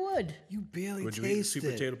think I would. You barely Would you eat taste sweet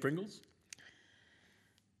it. potato Pringles?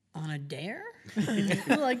 On a dare?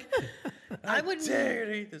 Like I wouldn't Dare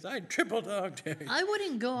to eat this. I'd triple dog dare. I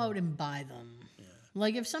wouldn't go out and buy them.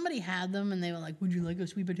 Like if somebody had them and they were like, would you like a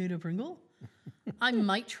sweet potato Pringle? I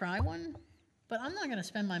might try one, but I'm not gonna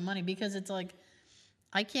spend my money because it's like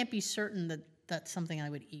I can't be certain that that's something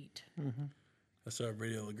I would eat. I saw a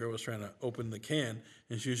video. The girl was trying to open the can,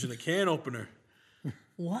 and she was using a can opener.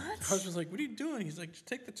 What? Her husband's like, "What are you doing?" He's like, "Just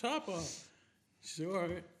take the top off." She said, "All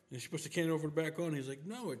right." And she puts the can over the back on. He's like,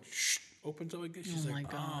 "No, it opens up again." She's Oh like,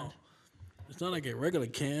 my God. "Oh, it's not like a regular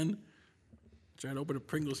can." Trying to open a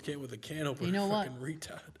Pringles can with a can opener. You know what? Fucking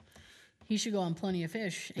retard. He should go on Plenty of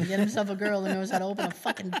Fish and get himself a girl that knows how to open a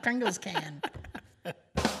fucking Pringles can.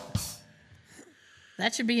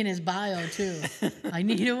 That should be in his bio too. I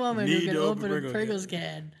need a woman who Need can to open open a Pringles Pringles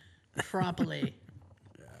can properly.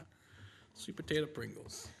 Sweet potato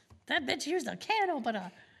Pringles. That bitch here's the can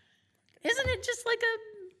opener. Isn't it just like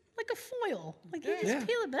a foil? Like you just Yeah.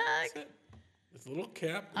 peel it back. It's a little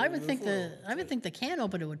cap. I would with a think foil. I would think the can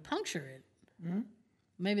opener would puncture it.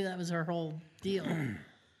 Maybe that was her whole deal.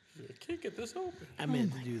 I can't get this open. I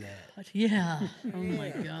meant to do that. But yeah. Oh my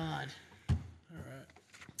God. All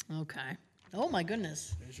right. Okay. Oh my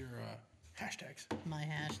goodness. There's your hashtags. My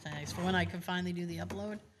hashtags for when I can finally do the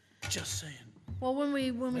upload. Just saying. Well, when we Hey,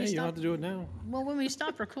 you don't stop have to do it now. when we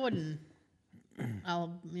stop recording,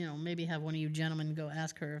 I'll maybe have one of you gentlemen go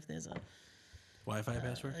ask her if there's a Wi-Fi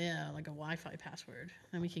password. like a Wi-Fi password,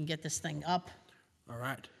 and we can get this thing up. All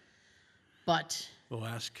right. But We'll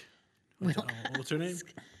ask. We'll What's her name?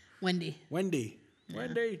 Wendy, Wendy.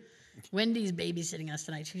 Wendy. Wendy's babysitting us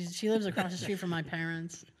tonight. She lives across the street from my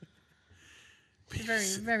parents. She's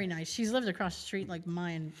very very nice. She's lived across the street like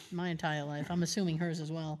my entire life. I'm assuming hers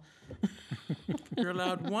as well. You're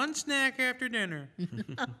allowed one snack after dinner.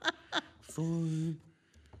 Fun.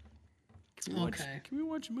 Okay. Can we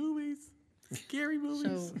watch movies? Scary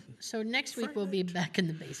movies. So next week we'll be back in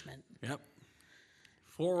the basement. Yep.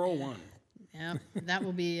 401. Yeah, that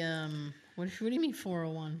will be what do you mean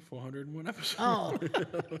 401? 401 episodes. Oh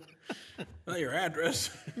Not your address.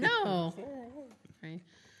 no. Right.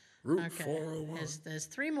 Route Okay. 401. There's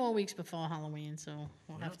 3 more weeks before Halloween, so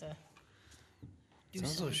we'll have to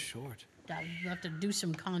Sounds so short. we'll have to do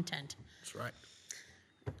some content. That's right.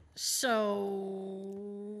 So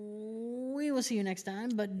we will see you next time.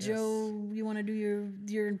 But Joe, you want to do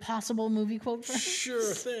your impossible movie quote first?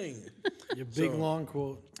 Sure thing. Your big long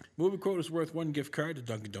quote. Movie quote is worth 1 gift card to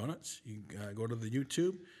Dunkin' Donuts. You go to the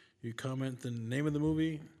YouTube, you comment the name of the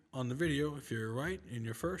movie on the video. If you're right and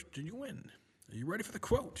you're first, then you win. Are you ready for the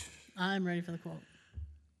quote? I'm ready for the quote.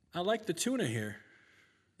 I like the tuna here.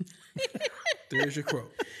 There's your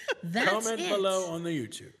quote. That's Comment it. below on the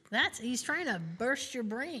YouTube. He's trying to burst your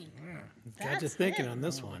brain. Got you That's thinking it. on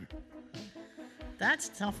this one. That's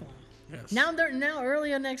a tough one. Yes. Now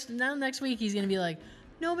next week he's gonna be like,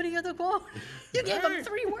 nobody got the quote. You gave him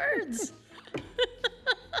 3 words.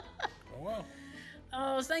 Oh, well.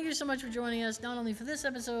 Oh, thank you so much for joining us, not only for this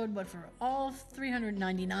episode, but for all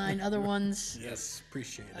 399 other ones. Yes,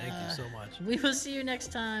 appreciate it. Thank you so much. We will see you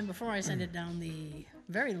next time. Before I send it down the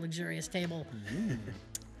very luxurious table,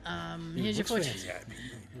 here's your fortune.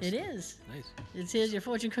 It is. Nice. Here's your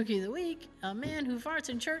fortune cookie of the week. A man who farts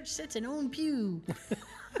in church sits in own pew.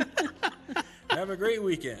 Have a great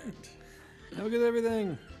weekend. Have a good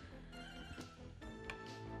everything.